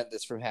can prevent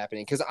this from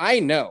happening. Because I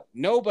know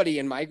nobody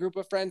in my group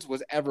of friends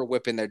was ever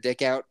whipping their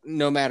dick out,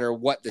 no matter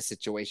what the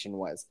situation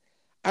was.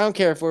 I don't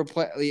care if we're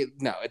playing.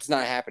 No, it's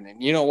not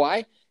happening. You know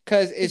why?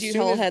 Because it's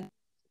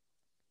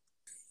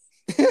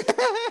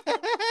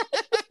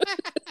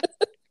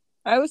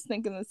I was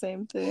thinking the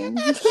same thing.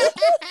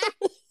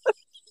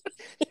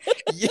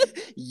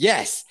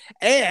 Yes,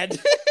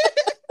 and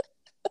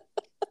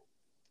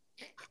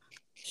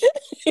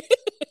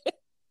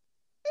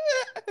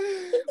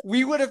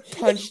we would have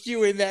punched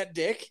you in that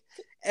dick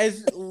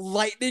as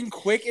lightning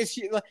quick as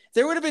she.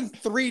 There would have been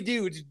 3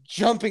 dudes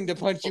jumping to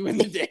punch you in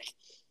the dick.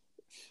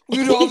 We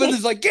would all been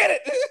just like,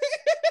 get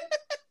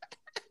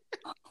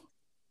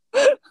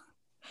it.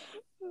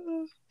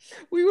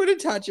 We would have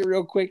taught you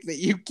real quick that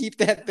you keep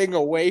that thing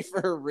away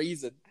for a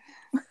reason.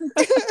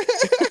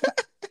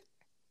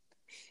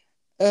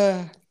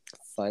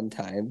 Fun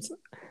times.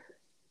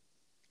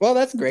 Well,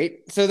 that's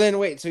great. So then,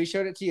 wait. So he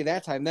showed it to you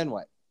that time. Then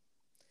what?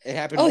 It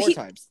happened more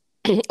times.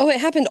 Oh,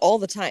 it happened all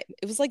the time.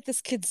 It was like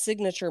this kid's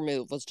signature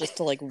move was just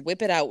to like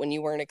whip it out when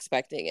you weren't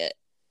expecting it.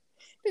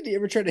 Did he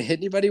ever try to hit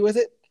anybody with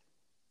it?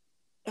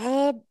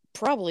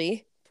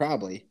 Probably.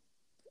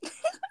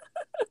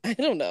 I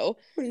don't know.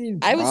 What do you mean,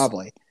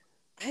 probably?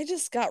 I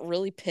just got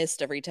really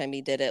pissed every time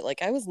he did it.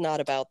 Like, I was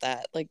not about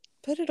that. Like,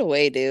 put it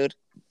away, dude.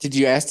 Did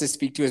you ask to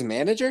speak to his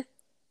manager?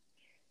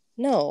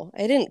 No,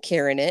 I didn't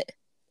care in it.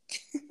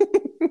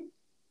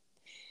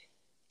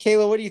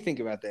 Kayla, what do you think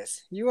about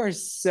this? You are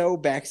so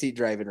backseat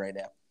driving right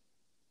now.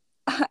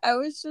 I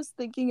was just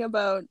thinking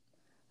about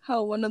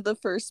how one of the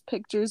first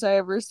pictures I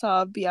ever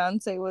saw of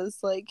Beyonce was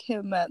like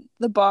him at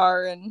the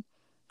bar and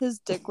his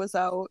dick was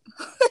out.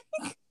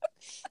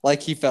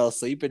 Like he fell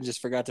asleep and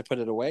just forgot to put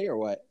it away or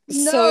what?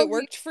 No, so it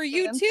worked for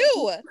you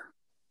too.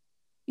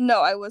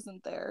 No, I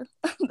wasn't there.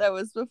 That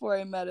was before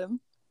I met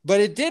him.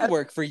 But it did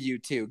work for you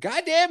too.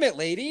 God damn it,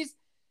 ladies.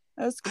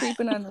 I was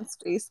creeping on his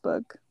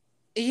Facebook.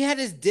 He had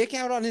his dick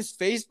out on his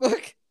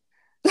Facebook?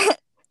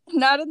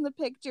 Not in the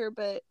picture,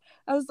 but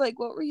I was like,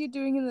 what were you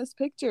doing in this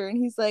picture? And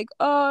he's like,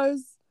 oh, I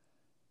was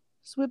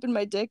just whipping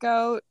my dick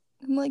out.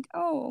 I'm like,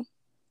 oh.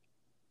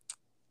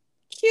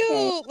 Cute.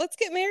 Okay. Let's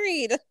get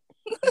married.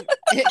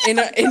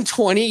 In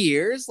 20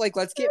 years? Like,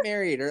 let's get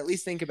married or at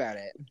least think about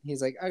it.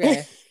 He's like,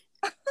 okay.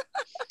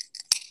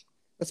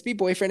 Let's be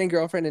boyfriend and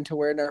girlfriend until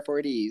we're in our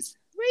 40s.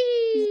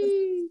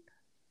 Whee!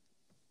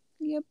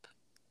 Yep.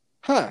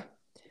 Huh.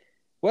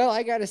 Well,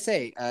 I gotta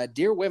say,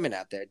 dear women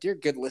out there, dear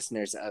good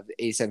listeners of the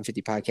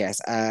 8750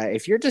 podcast,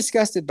 if you're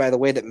disgusted by the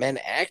way that men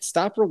act,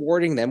 stop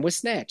rewarding them with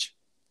snatch.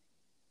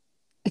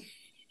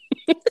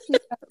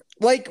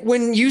 Like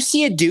when you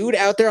see a dude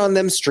out there on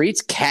them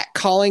streets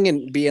catcalling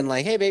and being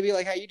like, "Hey, baby,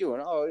 like how you doing?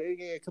 Oh,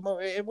 yeah, come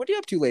on. What are you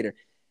up to later?"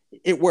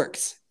 It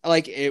works.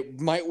 Like it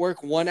might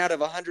work 1 out of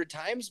 100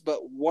 times,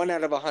 but 1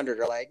 out of 100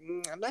 are like,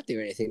 "I'm not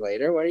doing anything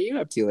later. What are you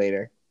up to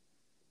later?"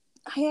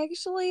 I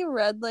actually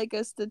read like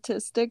a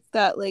statistic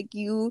that like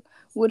you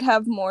would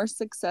have more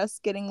success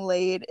getting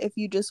laid if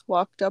you just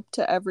walked up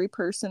to every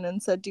person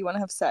and said, "Do you want to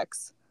have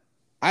sex?"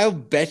 I'll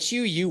bet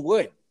you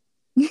would.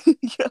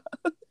 Yeah.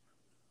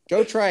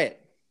 Go try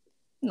it.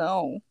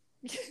 No.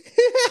 Hit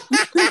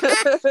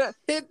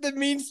the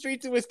mean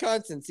streets of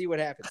Wisconsin. See what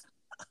happens.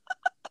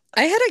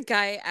 I had a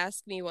guy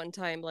ask me one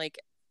time, like,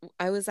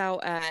 I was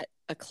out at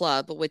a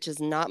club, which is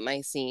not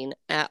my scene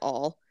at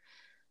all.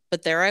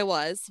 But there I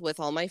was with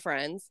all my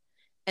friends.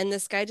 And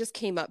this guy just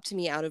came up to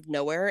me out of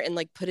nowhere and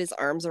like put his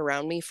arms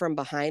around me from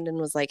behind and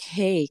was like,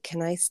 "Hey,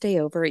 can I stay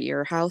over at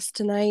your house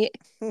tonight?"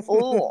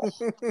 Oh.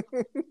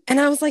 And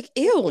I was like,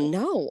 "Ew,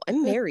 no,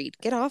 I'm married.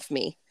 Get off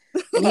me."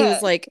 And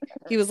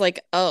he was like,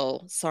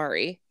 "Oh,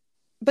 sorry."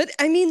 But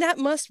I mean, that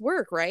must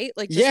work, right?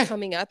 Like just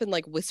coming up and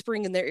like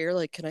whispering in their ear,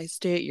 like, "Can I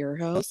stay at your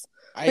house?"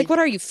 Like, what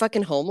are you,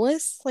 fucking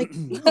homeless? Like,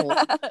 no.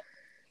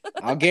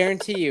 I'll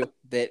guarantee you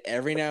that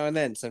every now and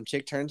then some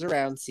chick turns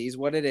around, sees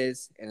what it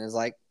is, and is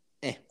like,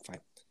 fine.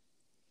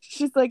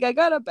 She's like, I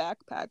got a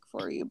backpack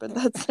for you, but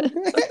that's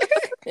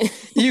it.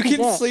 You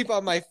can sleep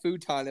on my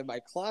futon in my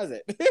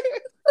closet.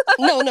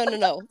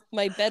 No.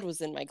 My bed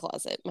was in my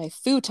closet. My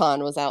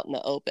futon was out in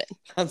the open.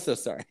 I'm so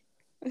sorry.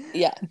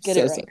 Yeah, get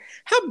it right. Sorry.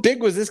 How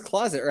big was this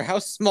closet, or how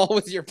small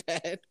was your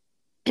bed?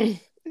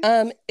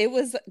 It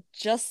was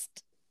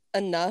just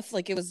enough.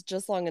 Like, it was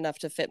just long enough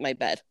to fit my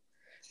bed.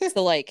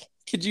 So, like,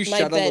 could you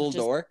shut a little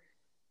door?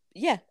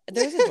 Yeah,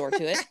 there's a door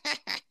to it.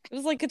 It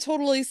was like a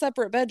totally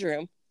separate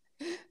bedroom.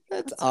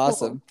 That's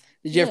awesome. Cool.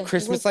 Did you have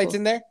Christmas lights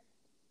in there?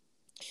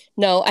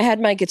 No, I had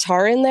my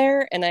guitar in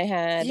there, and I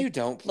had... You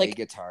don't play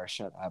guitar.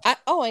 Shut up.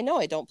 I know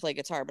I don't play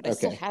guitar, but I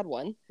still had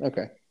one.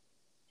 Okay.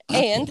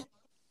 And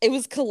it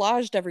was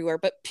collaged everywhere,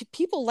 but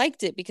people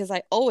liked it because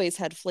I always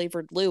had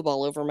flavored lube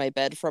all over my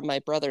bed from my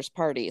brother's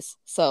parties.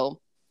 So,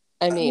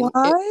 I mean...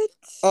 What?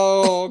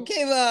 Oh,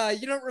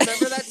 Kayla, you don't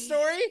remember that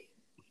story?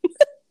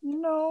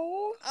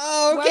 No.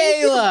 Oh,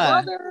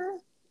 Kayla.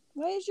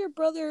 Why is your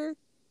brother...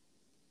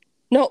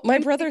 No, my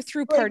brother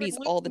threw parties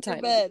all the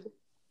time.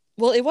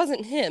 Well, it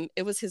wasn't him.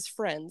 It was his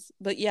friends.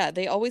 But yeah,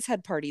 they always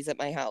had parties at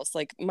my house.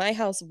 Like, my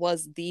house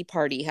was the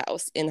party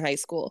house in high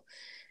school.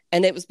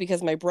 And it was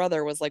because my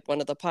brother was like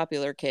one of the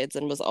popular kids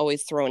and was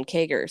always throwing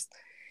kegers.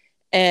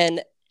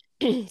 And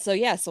so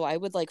I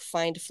would like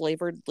find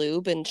flavored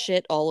lube and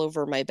shit all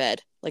over my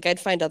bed. Like, I'd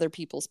find other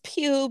people's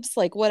pubes,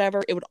 like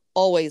whatever. It would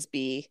always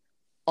be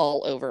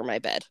all over my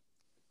bed.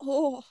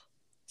 Oh,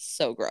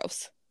 so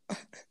gross.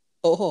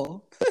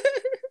 Oh.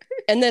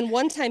 And then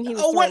one time he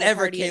was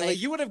whatever, Kayla.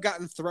 You would have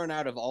gotten thrown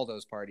out of all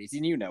those parties,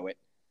 and you know it.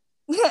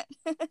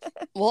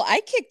 Well,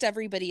 I kicked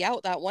everybody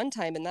out that one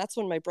time, and that's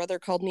when my brother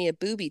called me a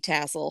booby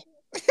tassel.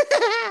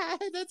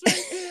 That's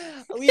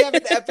right. We have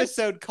an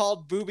episode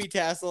called Booby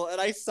Tassel, and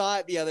I saw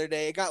it the other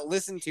day. It got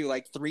listened to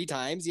like 3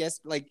 times.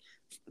 Yes, like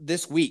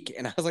this week,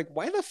 and I was like,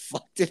 "Why the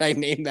fuck did I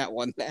name that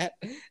one that?"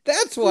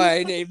 That's why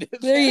I named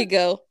it. There you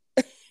go.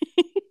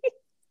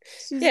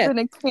 She's been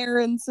a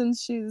Karen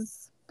since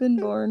she's been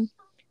born.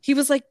 He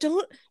was like,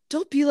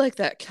 don't be like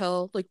that,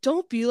 Kel. Like,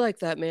 don't be like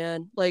that,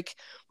 man. Like,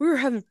 we were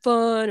having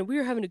fun and we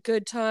were having a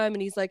good time.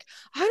 And he's like,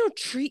 I don't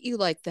treat you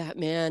like that,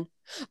 man.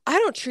 I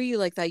don't treat you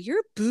like that.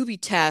 You're a booby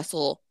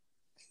tassel.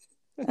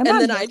 And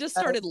then I just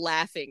started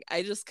laughing.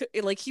 I just,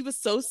 like, he was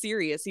so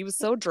serious. He was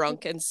so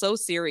drunk and so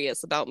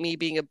serious about me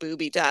being a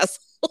booby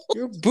tassel.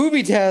 You're a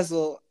booby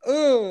tassel.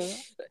 Ugh.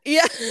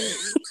 Yeah.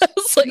 I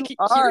was like,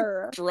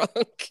 you're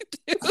drunk,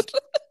 dude.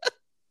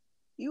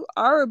 You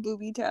are a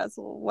booby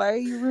tassel. Why are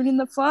you ruining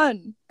the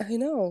fun? I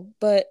know,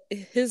 but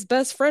his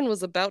best friend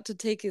was about to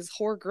take his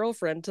whore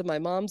girlfriend to my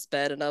mom's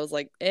bed, and I was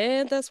like,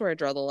 and that's where I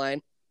draw the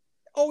line.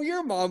 Oh,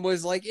 your mom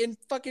was like in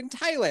fucking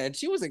Thailand.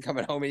 She wasn't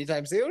coming home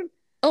anytime soon.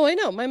 Oh, I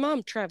know. My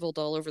mom traveled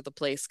all over the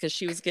place because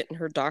she was getting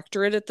her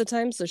doctorate at the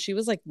time, so she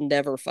was like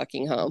never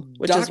fucking home.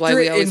 Which is why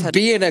we always had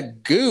being a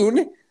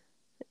goon.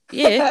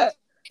 Yeah.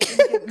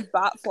 Getting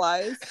bot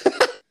flies.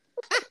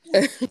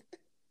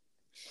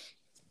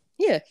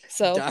 Yeah,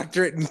 so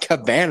doctorate in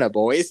cabana,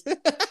 boys.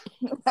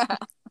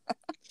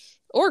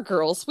 Or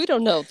girls. We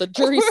don't know. The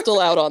jury's still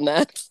out on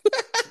that.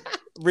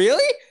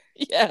 Really?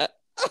 Yeah.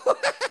 I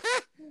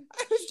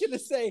was gonna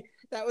say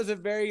that was a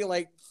very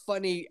like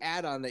funny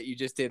add-on that you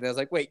just did. And I was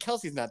like, wait,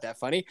 Kelsey's not that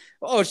funny.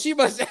 Oh, she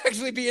must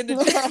actually be into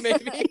dick,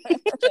 maybe.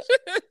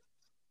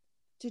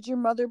 Did your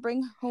mother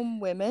bring home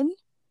women?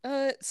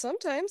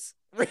 Sometimes.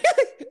 Really?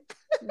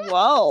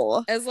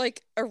 Whoa. As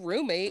like a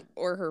roommate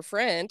or her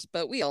friend,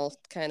 but we all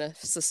kind of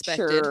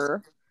suspected.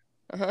 Sure.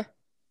 Uh-huh.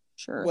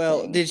 Sure.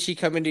 Well, did she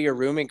come into your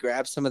room and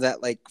grab some of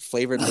that like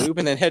flavored lube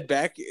and then head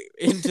back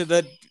into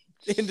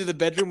the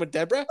bedroom with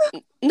Deborah?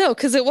 No,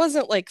 because it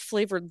wasn't like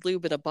flavored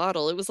lube in a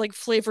bottle. It was like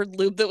flavored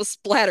lube that was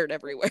splattered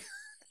everywhere.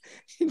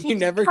 You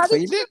never How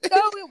cleaned did you it? know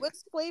it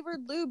was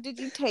flavored lube? Did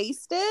you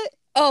taste it?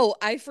 Oh,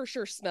 I for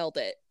sure smelled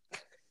it.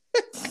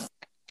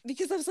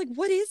 Because I was like,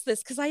 what is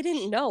this? Because I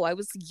didn't know. I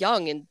was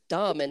young and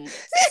dumb and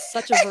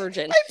such a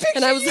virgin.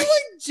 And I was like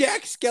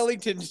Jack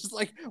Skellington, just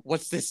like,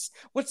 what's this?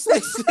 What's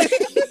this?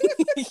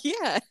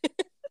 Yeah.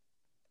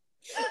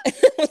 I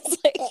was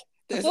like,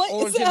 there's what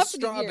orange is and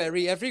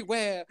strawberry here?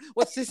 Everywhere.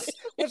 What's this?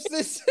 What's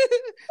this?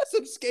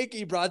 Some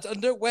skanky broad's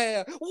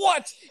underwear.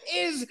 What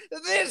is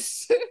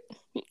this?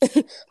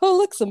 Oh,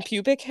 look, some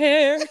pubic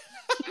hair.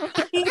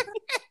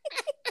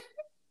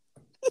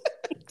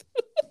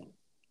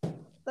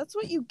 That's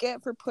what you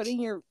get for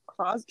putting your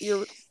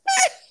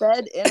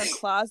bed in a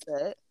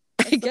closet.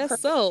 I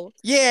guess so.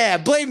 Yeah,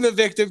 blame the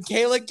victim,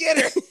 Kayla. Get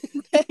her.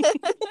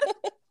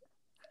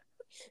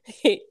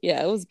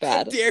 Yeah, it was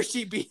bad. How dare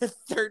she be a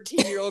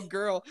 13-year-old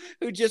girl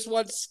who just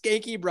wants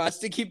skanky bras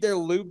to keep their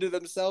lube to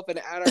themselves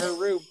and out of her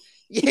room?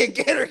 Yeah,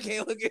 get her,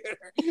 Kayla. Get her.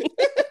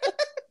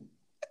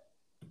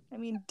 I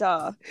mean,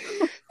 duh.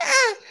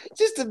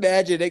 Just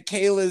imagine at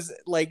Kayla's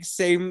like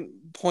same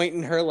point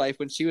in her life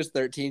when she was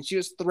 13, she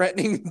was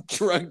threatening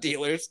drug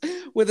dealers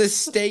with a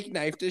steak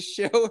knife to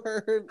show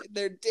her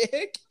their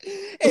dick,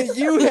 and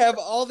you have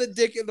all the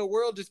dick in the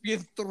world just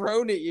being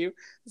thrown at you,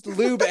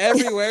 lube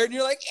everywhere, and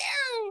you're like,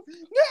 ew,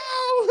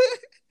 no.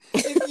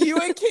 If you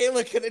and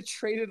Kayla could have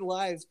traded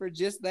lives for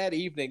just that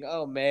evening,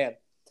 oh man,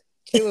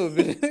 Kayla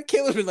would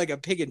have been like a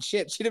pig in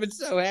shit. She'd have been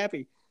so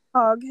happy.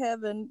 Hog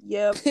heaven.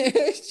 Yep.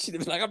 She'd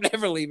have been like, I'm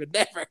never leaving,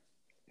 never.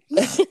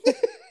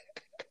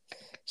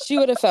 She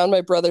would have found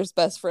my brother's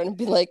best friend and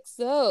be like,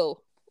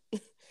 so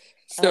can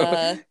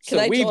I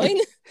join?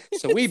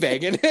 So we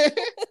banging. I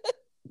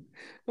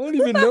don't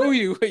even know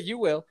you. You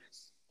will.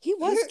 He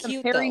was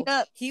cute though.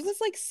 Nuts. He was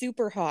like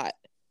super hot.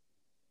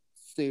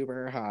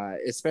 Super hot,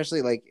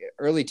 especially like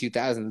early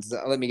 2000s.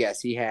 Let me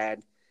guess. He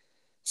had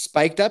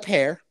spiked up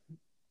hair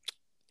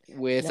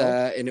with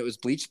and it was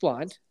bleached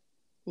blonde.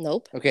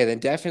 Nope. Okay, then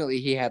definitely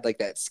he had like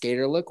that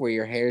skater look where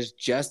your hair's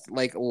just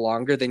like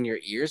longer than your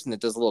ears and it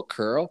does a little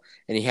curl,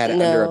 and he had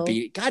it under a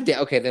beat. God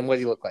damn. Okay, then what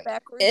do you look like?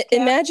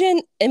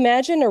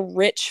 Imagine a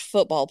rich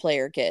football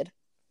player kid.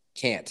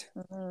 Can't.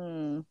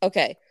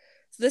 Okay,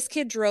 so this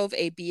kid drove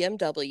a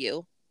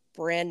BMW,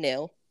 brand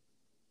new,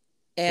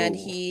 and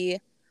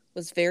he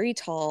was very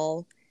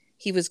tall.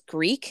 He was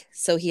Greek,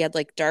 so he had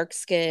like dark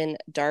skin,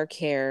 dark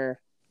hair,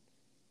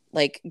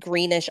 like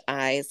greenish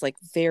eyes, like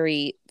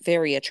very,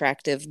 very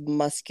attractive,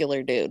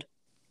 muscular dude.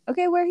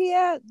 Okay, where he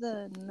at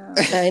then? No.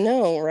 I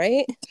know,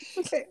 right?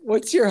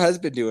 What's your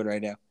husband doing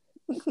right now?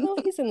 Oh,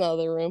 he's in the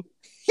other room.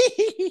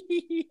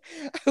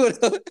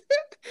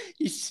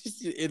 He's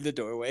just in the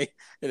doorway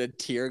and a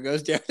tear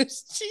goes down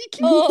his cheek.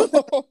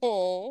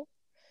 Oh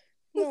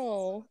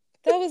no.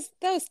 That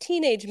was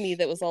teenage me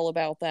that was all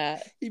about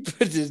that. He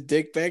puts his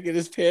dick back in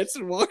his pants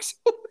and walks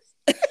away.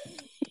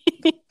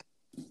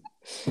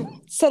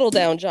 Settle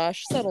down,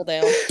 Josh. Settle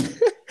down.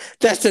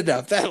 That's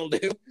enough. That'll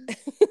do.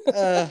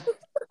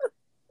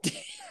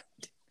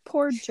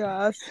 Poor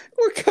Josh.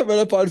 We're coming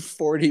up on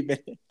 40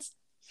 minutes.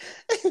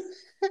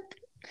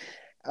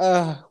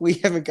 We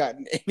haven't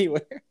gotten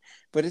anywhere,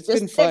 but it's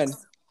been fun.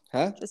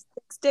 Huh? Just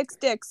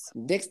dicks.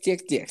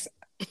 Dicks.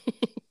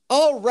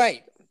 All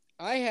right.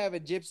 I have a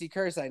gypsy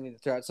curse I need to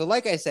throw out. So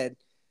like I said,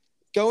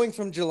 going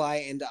from July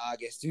into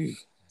August,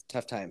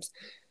 tough times.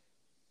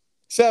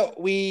 So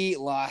we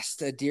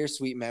lost a dear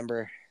sweet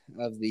member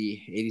of the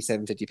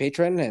 8750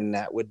 patron, and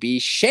that would be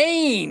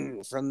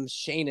Shane from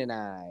Shane and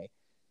I.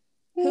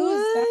 Who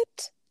is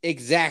that?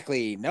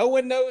 Exactly. No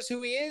one knows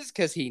who he is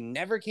because he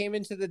never came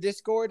into the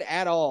Discord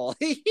at all.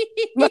 He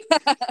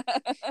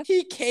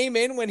came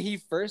in when he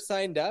first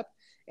signed up,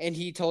 and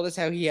he told us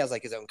how he has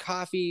like his own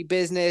coffee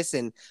business,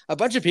 and a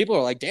bunch of people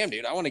are like, damn,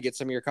 dude, I want to get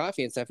some of your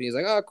coffee and stuff. And he's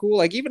like, oh, cool.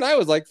 Like, even I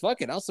was like,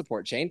 fuck it, I'll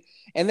support Shane.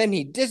 And then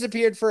he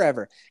disappeared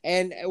forever.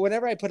 And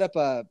whenever I put up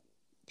a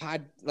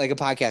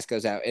podcast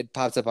goes out, it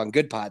pops up on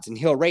Good Pods, and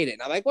he'll rate it.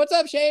 And I'm like, what's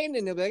up, Shane?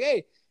 And he'll be like,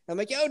 hey. I'm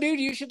like, yo, dude,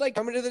 you should like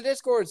come into the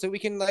Discord so we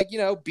can like,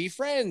 be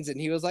friends.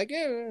 And he was like,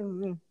 yeah.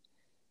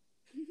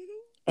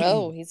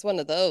 Oh, he's one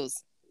of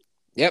those.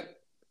 Yep.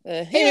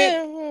 Hey,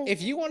 man,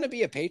 if you want to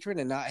be a patron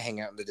and not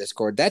hang out in the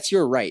Discord, that's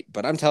your right.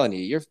 But I'm telling you,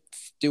 you're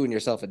doing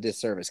yourself a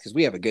disservice because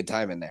we have a good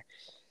time in there.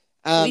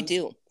 We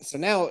do. So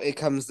now it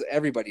comes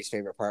everybody's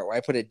favorite part where I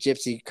put a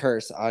gypsy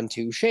curse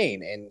onto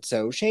Shane. And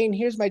so, Shane,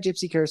 here's my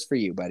gypsy curse for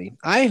you, buddy.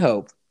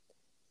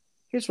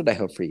 Here's what I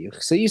hope for you.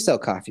 So you sell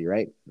coffee,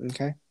 right?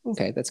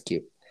 Okay, that's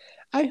cute.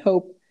 I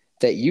hope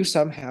that you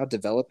somehow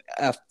develop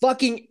a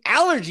fucking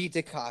allergy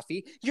to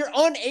coffee. You're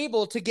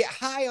unable to get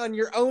high on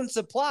your own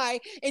supply,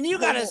 and you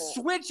gotta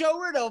switch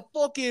over to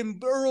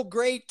fucking Earl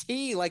Grey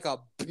tea like a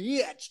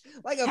bitch,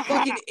 like a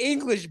fucking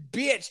English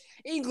bitch.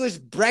 English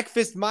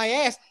breakfast, my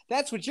ass.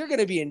 That's what you're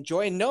gonna be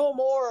enjoying. No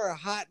more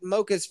hot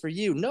mochas for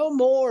you. No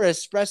more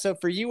espresso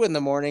for you in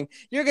the morning.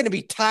 You're gonna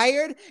be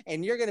tired,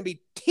 and you're gonna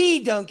be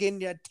tea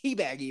dunking a tea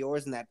bag of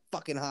yours in that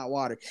fucking hot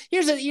water.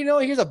 Here's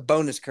a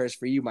bonus curse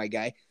for you, my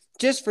guy.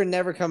 Just for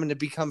never coming to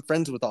become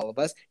friends with all of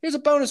us, here's a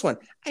bonus one.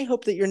 I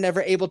hope that you're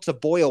never able to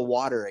boil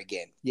water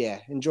again. Yeah,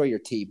 enjoy your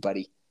tea,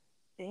 buddy.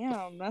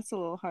 Damn, that's a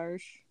little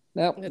harsh.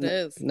 Nope. It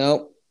is.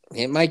 Nope.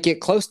 It might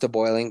get close to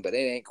boiling, but it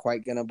ain't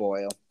quite going to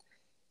boil.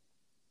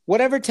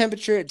 Whatever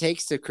temperature it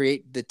takes to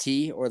create the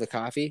tea or the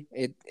coffee,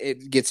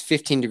 it gets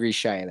 15 degrees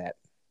shy of that.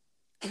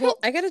 Well,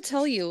 I got to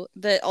tell you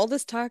that all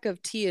this talk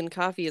of tea and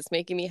coffee is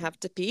making me have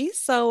to pee.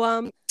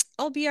 So,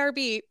 I'll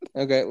BRB.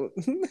 Okay.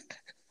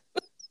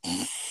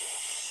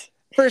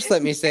 First,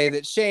 let me say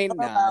that Shane,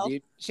 wow.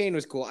 dude, Shane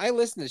was cool. I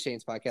listened to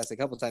Shane's podcast a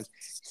couple times.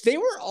 They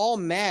were all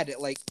mad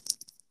at like,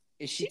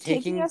 is she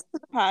taking us to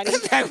the potty?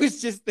 I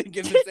was just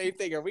thinking the same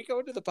thing. Are we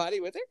going to the potty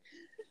with her?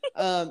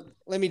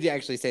 Let me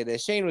actually say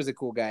this. Shane was a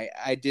cool guy.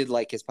 I did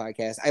like his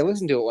podcast. I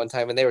listened to it one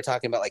time and they were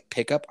talking about like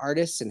pickup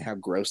artists and how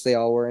gross they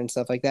all were and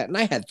stuff like that. And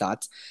I had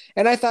thoughts.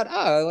 And I thought,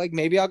 oh, like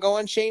maybe I'll go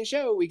on Shane's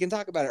show. We can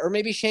talk about it. Or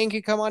maybe Shane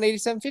could come on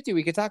 8750.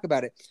 We could talk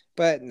about it.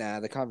 But nah,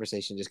 the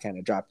conversation just kind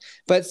of dropped.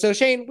 But so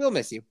Shane, we'll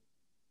miss you.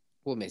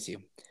 We'll miss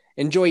you.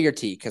 Enjoy your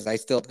tea because the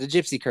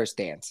gypsy curse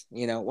stands.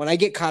 You know, when I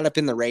get caught up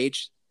in the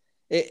rage,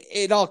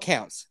 it all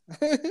counts.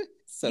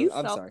 So you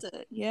I'm felt sorry.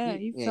 it. Yeah,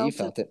 you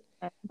felt it.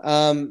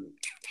 And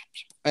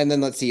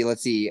then let's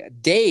see.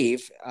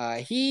 Dave,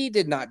 he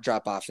did not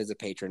drop off as a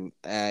patron.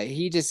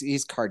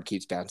 His card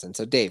keeps bouncing.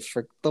 So Dave,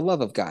 for the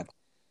love of God,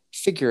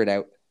 figure it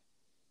out.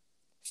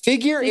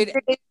 Figure it.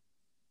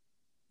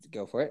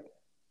 Go for it.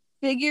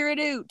 Figure it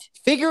out.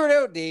 Figure it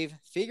out, Dave.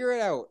 Figure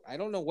it out. I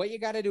don't know what you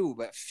got to do,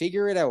 but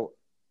figure it out.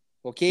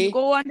 Okay. You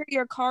go under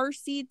your car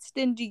seats,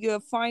 then you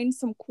find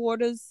some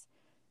quarters.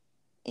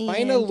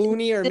 Find a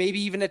loonie or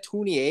maybe even a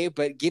toonie,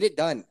 but get it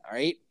done. All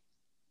right.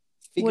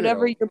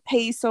 Whatever your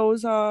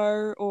pesos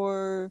are,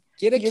 or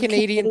get a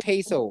Canadian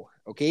peso.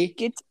 Okay.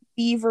 Get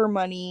beaver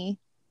money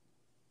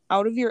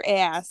out of your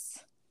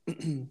ass.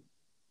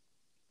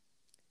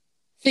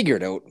 Figure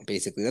it out.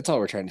 Basically, that's all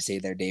we're trying to say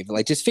there, Dave.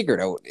 Like, just figure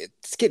it out.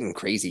 It's getting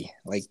crazy.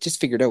 Like,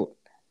 just figure it out.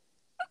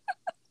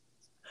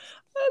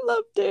 I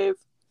love Dave.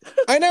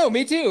 I know,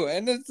 me too.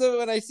 And then so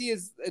when I see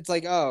it's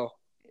like, oh,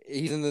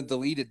 he's in the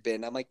deleted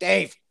bin. I'm like,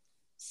 Dave,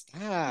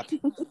 stop.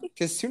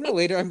 Because sooner or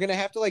later, I'm going to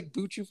have to like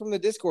boot you from the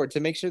Discord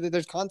to make sure that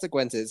there's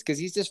consequences because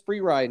he's just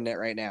free riding it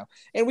right now.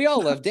 And we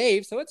all love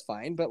Dave, so it's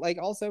fine. But like,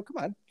 also, come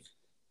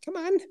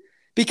on.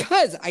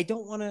 Because I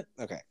don't want to.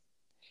 Okay.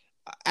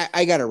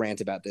 I got to rant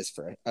about this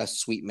for a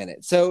sweet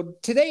minute. So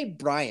today,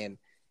 Brian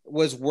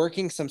was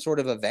working some sort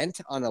of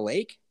event on a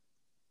lake.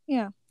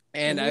 Yeah.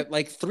 And I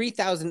like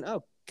 3,000.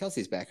 Oh,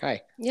 Kelsey's back.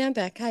 Hi. Yeah, I'm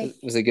back. Hi.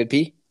 Was it good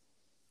pee?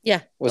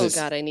 Yeah.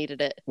 God, I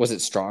needed it. Was it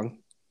strong?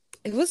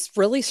 It was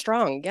really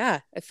strong.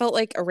 Yeah. It felt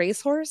like a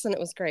racehorse and it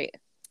was great.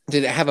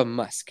 Did it have a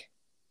musk?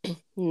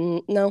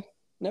 No.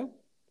 No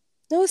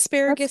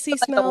asparagus-y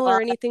smell or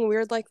anything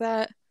weird like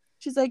that.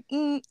 She's like,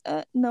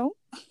 no.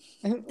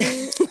 let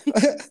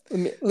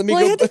me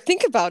I had to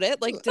think about it.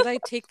 Like, did I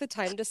take the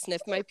time to sniff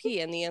my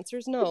pee? And the answer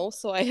is no.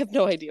 So I have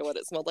no idea what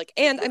it smelled like.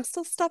 And I'm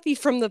still stuffy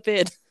from the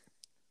vid.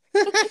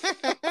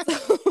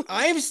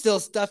 I'm still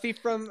stuffy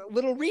from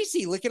little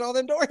Reese licking all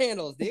them door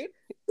handles, dude.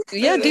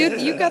 Yeah,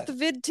 dude, you got the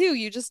vid too.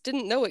 You just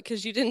didn't know it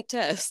because you didn't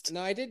test.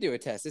 No, I did do a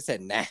test. It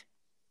said nah.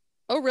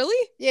 Oh,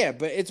 really? Yeah,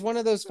 but it's one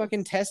of those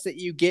fucking tests that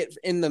you get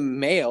in the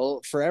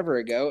mail forever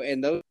ago,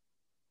 and those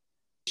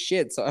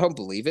shit. So I don't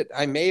believe it.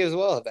 I may as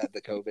well have had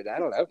the COVID. I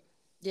don't know.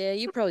 Yeah,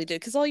 you probably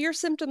did because all your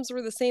symptoms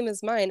were the same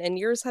as mine, and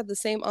yours had the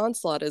same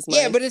onslaught as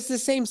mine. Yeah, but it's the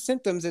same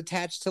symptoms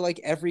attached to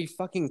like every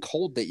fucking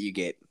cold that you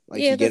get.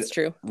 Like, yeah, you get that's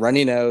true.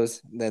 Runny nose,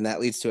 then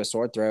that leads to a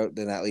sore throat,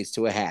 then that leads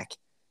to a hack.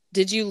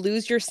 Did you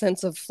lose your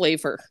sense of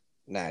flavor?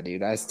 Nah,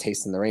 dude, I was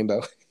tasting the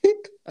rainbow.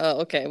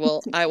 Oh, okay.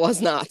 Well, I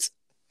was not.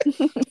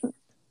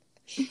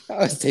 I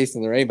was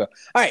tasting the rainbow.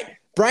 All right,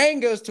 Brian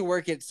goes to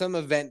work at some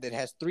event that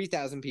has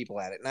 3,000 people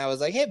at it, and I was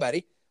like, hey,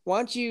 buddy, why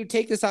don't you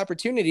take this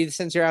opportunity,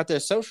 since you're out there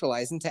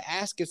socializing, to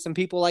ask if some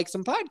people like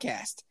some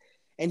podcast?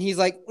 And he's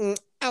like,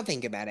 I'll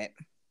think about it.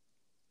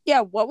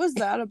 Yeah, what was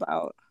that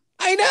about?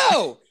 I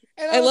know.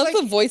 And I love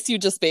the voice you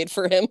just made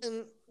for him.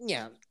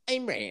 Yeah,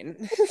 I'm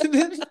Brian.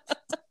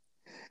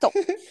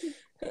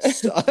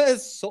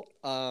 So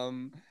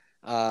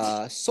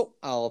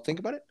I'll think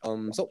about it.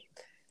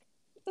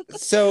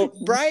 So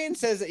Brian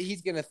says that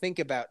he's going to think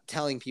about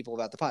telling people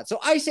about the pod. So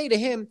I say to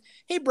him,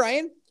 hey,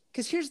 Brian,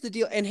 because here's the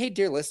deal. And hey,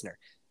 dear listener,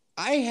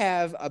 I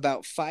have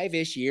about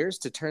 5-ish years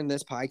to turn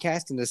this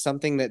podcast into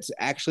something that's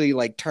actually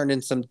like turned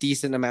in some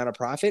decent amount of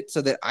profit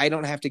so that I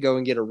don't have to go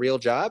and get a real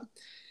job.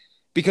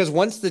 Because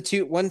once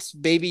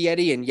Baby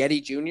Yeti and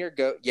Yeti Junior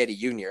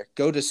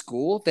go to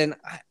school, then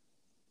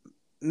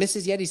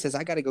Mrs. Yeti says,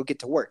 I got to go get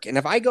to work. And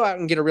if I go out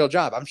and get a real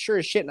job, I'm sure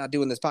as shit not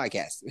doing this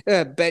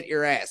podcast. Bet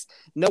your ass.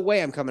 No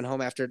way I'm coming home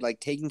after like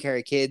taking care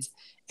of kids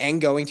and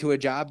going to a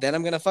job. Then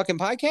I'm going to fucking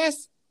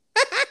podcast.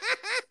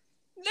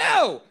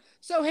 No.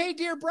 So, hey,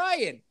 dear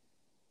Brian,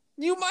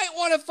 you might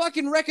want to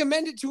fucking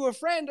recommend it to a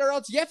friend or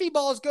else Yeffy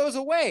Balls goes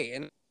away.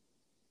 And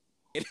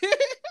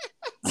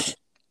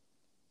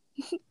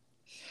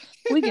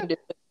we can do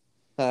it.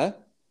 Huh?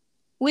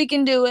 We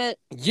can do it.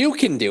 You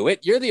can do it.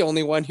 You're the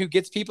only one who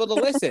gets people to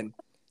listen.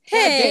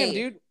 Hey, damn,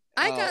 dude.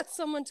 I got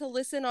someone to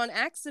listen on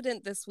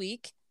accident this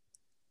week.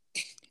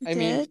 I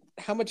mean,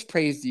 how much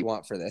praise do you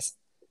want for this?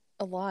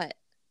 A lot.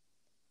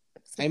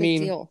 It's a big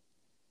deal.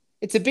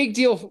 It's a big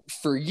deal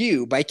for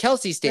you. By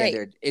Kelsey's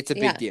standard, right. It's a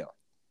big deal.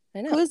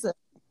 I know. Who is it?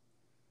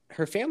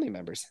 Her family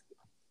members.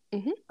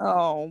 Mm-hmm.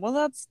 Oh, well,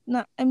 that's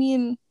not, I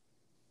mean,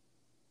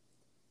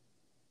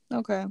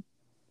 okay.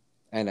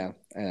 I know.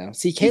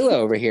 See, Kayla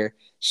over here,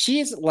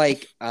 she's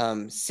like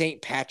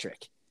St.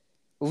 Patrick.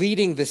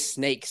 leading the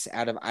snakes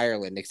out of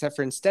Ireland, except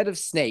for instead of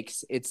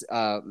snakes, it's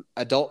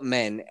adult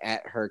men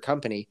at her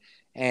company.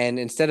 And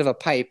instead of a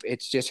pipe,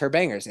 it's just her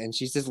bangers. And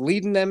she's just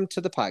leading them to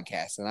the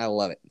podcast. And I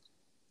love it.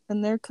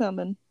 And they're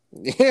coming.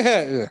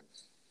 Yeah.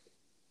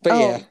 But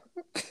yeah.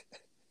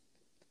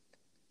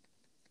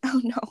 Oh,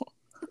 no.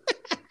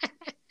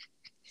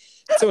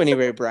 So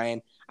anyway,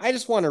 Brian, I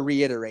just want to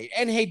reiterate.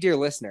 And hey, dear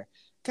listener,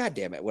 God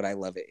damn it, would I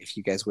love it if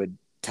you guys would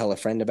tell a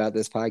friend about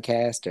this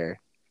podcast, or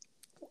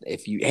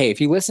if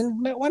you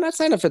listen, why not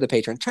sign up for the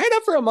Patreon? Try it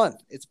out for a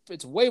month.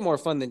 It's way more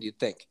fun than you'd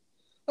think.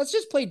 Let's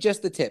just play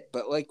just the tip,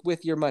 but like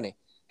with your money.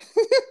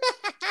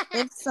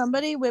 If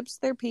somebody whips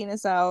their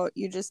penis out,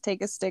 you just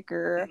take a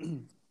sticker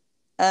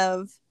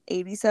of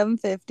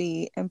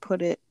 $87.50 and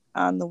put it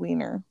on the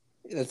wiener.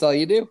 That's all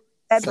you do.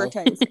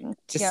 Advertising.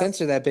 Just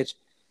censor that bitch.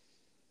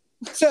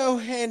 So,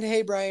 and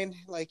hey, Brian,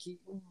 like,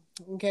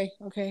 okay,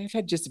 I've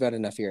had just about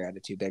enough of your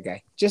attitude there,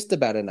 guy. Just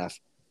about enough.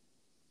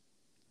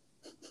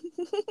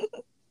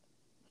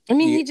 I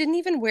mean, he didn't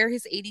even wear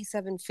his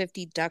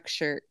 $87.50 duck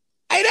shirt.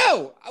 I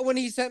know! When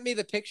he sent me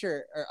the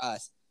picture, or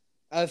us,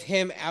 of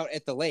him out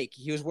at the lake,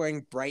 he was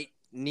wearing bright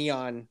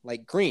neon,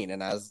 like, green.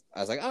 And I was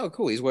like, oh,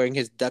 cool. He's wearing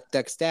his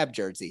Duck Stab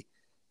jersey.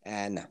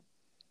 And no.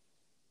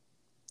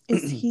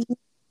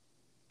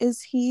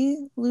 Is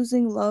he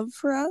losing love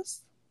for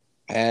us?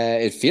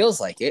 It feels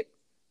like it.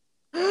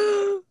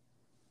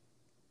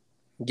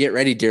 Get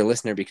ready, dear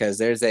listener, because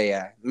there's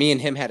me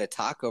and him had a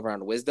talk over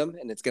on Wisdom,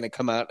 and it's going to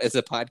come out as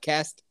a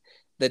podcast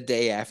the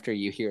day after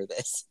you hear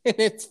this. And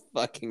it's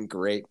fucking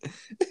great.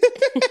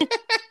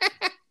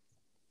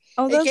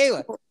 Oh, hey, that's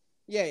Kayla. cool.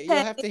 Yeah,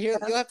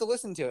 you'll have to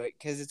listen to it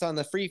because it's on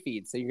the free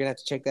feed, so you're going to have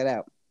to check that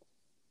out.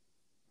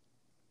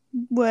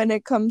 When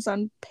it comes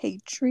on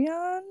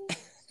Patreon?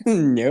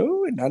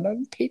 No, not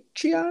on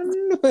Patreon.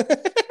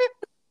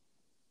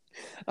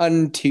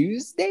 On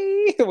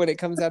Tuesday when it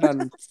comes out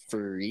on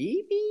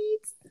free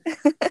feeds.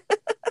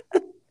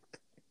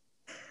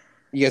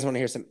 You guys want to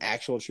hear some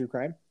actual true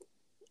crime?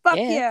 Fuck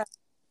yeah.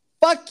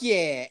 Fuck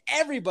yeah.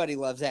 Everybody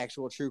loves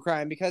actual true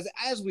crime because,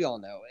 as we all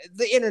know,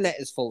 the internet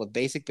is full of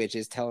basic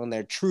bitches telling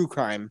their true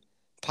crime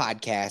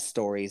podcast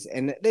stories,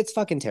 and it's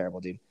fucking terrible,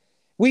 dude.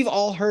 We've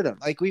all heard them.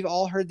 Like, we've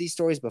all heard these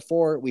stories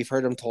before. We've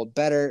heard them told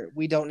better.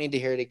 We don't need to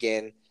hear it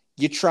again.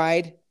 You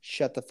tried.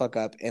 Shut the fuck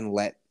up and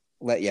let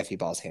Yeffy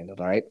Balls handle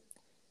it, all right?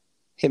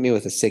 Hit me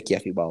with a sick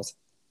Yeffy Balls.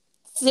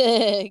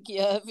 Sick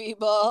Yeffy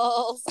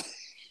Balls.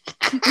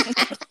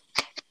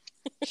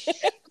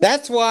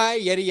 That's why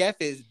Yeti F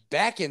is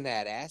back in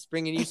that ass,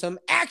 bringing you some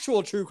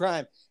actual true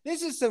crime.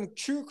 This is some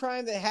true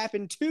crime that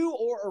happened to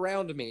or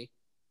around me.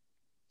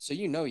 So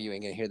you know you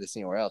ain't going to hear this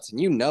anywhere else. And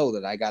you know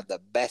that I got the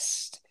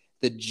best,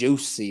 the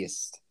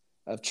juiciest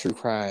of true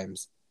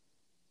crimes.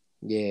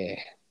 Yeah.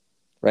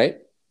 Right?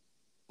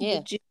 Yeah.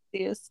 The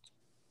juiciest.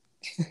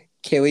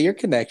 Kaylee, your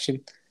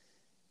connection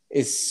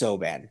is so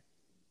bad.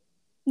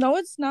 No,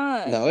 it's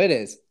not. No, it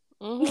is.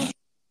 Mm-hmm.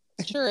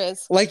 Sure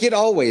is. Like it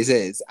always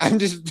is. I'm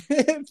just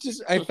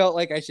I felt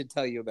like I should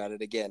tell you about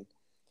it again.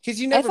 Because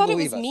you never believe I thought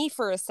it was us. me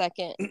for a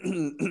second.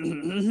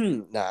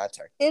 Nah, it's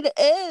her. It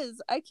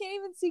is. I can't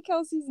even see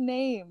Kelsey's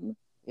name.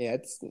 Yeah,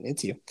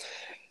 it's you.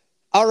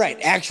 All right,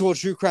 actual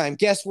true crime.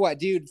 Guess what,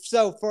 dude?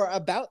 So for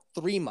about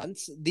 3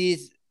 months,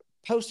 these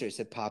posters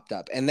had popped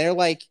up, and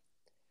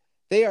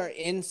they are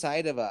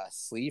inside of a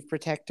sleeve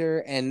protector,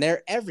 and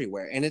they're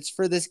everywhere. And it's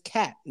for this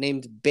cat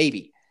named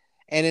Baby.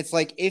 And it's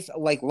like,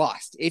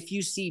 Lost. If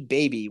you see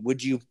Baby,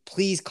 would you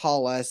please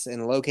call us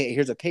and locate?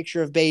 Here's a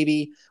picture of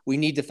Baby. We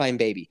need to find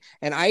Baby.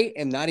 And I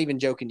am not even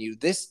joking you.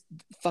 This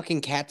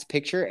fucking cat's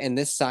picture and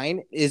this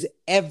sign is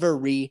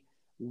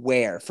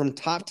everywhere, from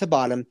top to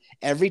bottom,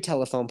 every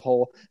telephone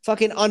pole,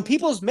 fucking on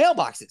people's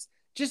mailboxes.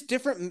 Just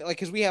different, like,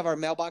 because we have our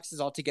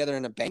mailboxes all together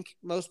in a bank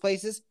most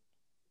places.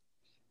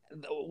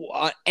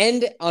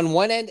 End on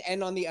one end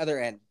and on the other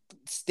end,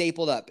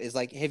 stapled up, is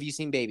like, have you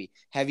seen Baby?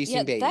 Have you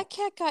seen Baby? That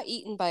cat got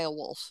eaten by a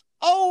wolf.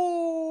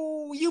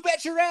 Oh, you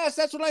bet your ass.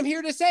 That's what I'm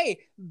here to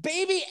say.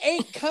 Baby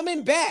ain't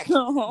coming back.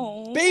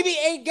 No. Baby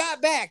ain't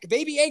got back.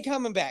 Baby ain't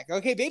coming back.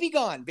 Okay, Baby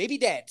gone. Baby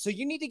dead. So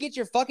you need to get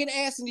your fucking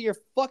ass into your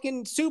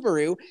fucking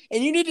Subaru,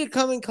 and you need to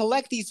come and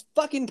collect these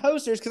fucking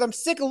posters because I'm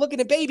sick of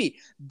looking at Baby.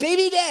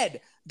 Baby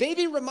dead.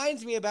 Baby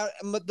reminds me about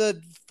the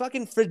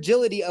fucking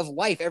fragility of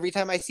life every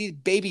time I see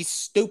Baby's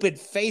stupid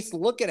face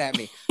looking at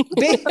me.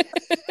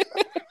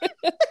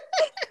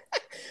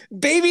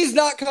 Baby's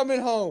not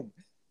coming home.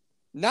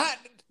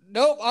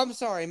 Nope, I'm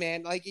sorry,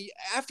 man. Like,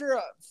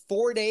 after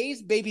 4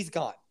 days, Baby's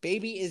gone.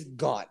 Baby is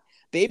gone.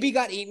 Baby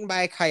got eaten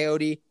by a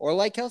coyote, or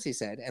like Kelsey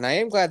said, and I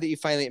am glad that you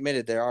finally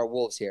admitted there are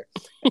wolves here.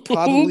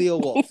 Probably a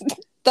wolf.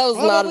 That was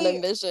not an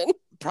admission.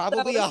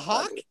 Probably a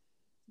hawk.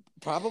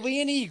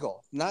 Probably an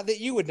eagle. Not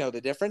that you would know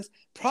the difference.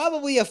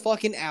 Probably a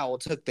fucking owl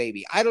took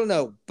Baby. I don't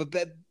know, but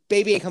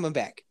Baby ain't coming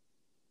back.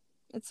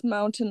 It's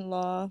mountain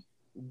law.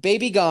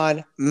 Baby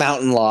gone,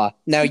 mountain law.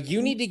 Now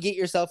you need to get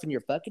yourself in your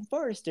fucking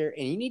Forester,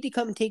 and you need to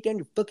come and take down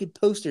your fucking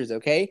posters,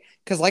 okay?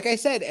 Because like I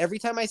said, every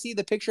time I see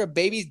the picture of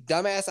Baby's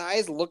dumbass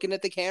eyes looking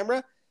at the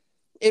camera,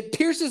 it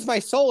pierces my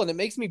soul and it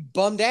makes me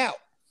bummed out.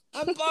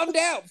 I'm bummed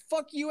out.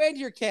 Fuck you and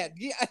your cat.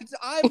 Yeah,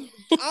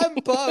 I'm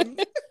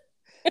bummed.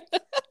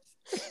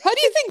 How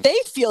do you think they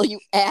feel, you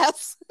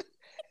ass?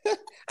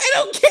 I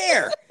don't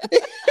care.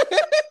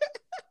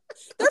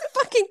 Their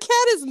fucking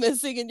cat is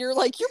missing, and you're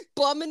like, you're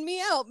bumming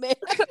me out, man.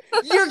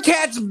 Your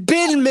cat's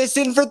been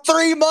missing for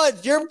 3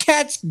 months. Your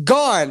cat's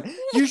gone.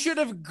 You should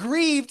have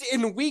grieved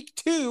in week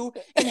 2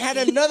 and had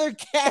another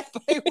cat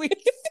by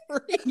week 3.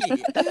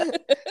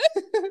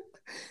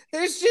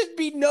 There should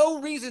be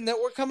no reason that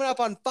we're coming up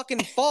on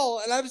fucking fall,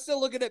 and I'm still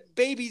looking at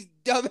Baby's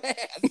dumb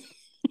ass.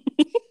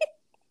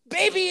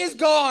 Baby is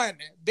gone.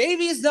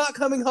 Baby is not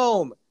coming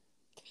home.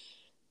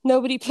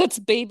 Nobody puts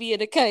Baby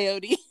in a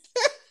coyote.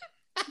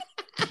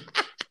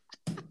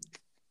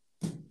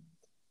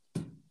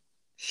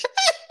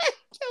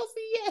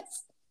 Kelsey,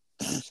 yes.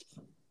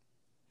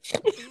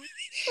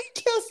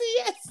 Kelsey,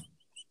 yes.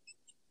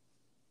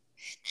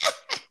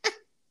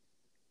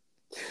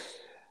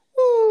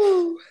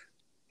 Ooh.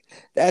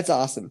 That's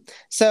awesome.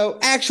 So,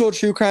 actual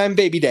true crime,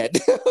 Baby dead.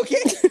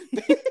 Okay?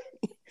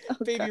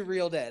 Baby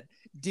real dead.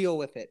 Deal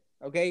with it.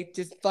 Okay?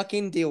 Just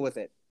fucking deal with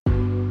it.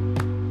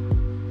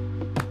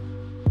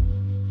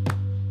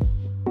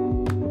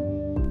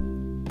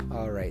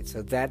 All right,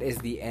 so that is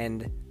the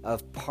end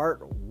of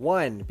part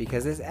 1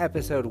 because this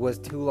episode was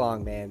too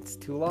long, man. It's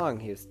too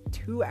long. It was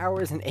 2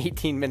 hours and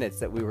 18 minutes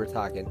that we were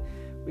talking.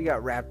 We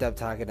got wrapped up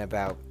talking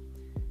about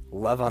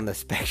love on the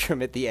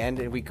spectrum at the end,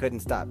 and we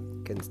couldn't stop.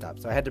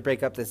 So I had to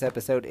break up this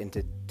episode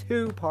into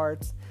 2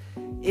 parts.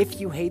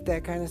 If you hate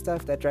that kind of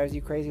stuff, that drives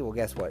you crazy, well,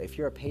 guess what? If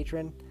you're a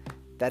patron,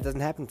 that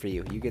doesn't happen for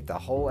you. You get the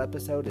whole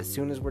episode as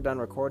soon as we're done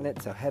recording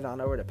it. So head on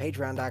over to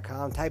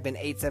patreon.com, type in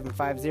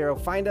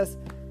 8750, find us,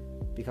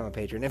 become a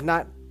patron. If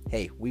not,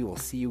 hey, we will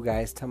see you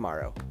guys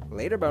tomorrow.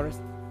 Later, boners.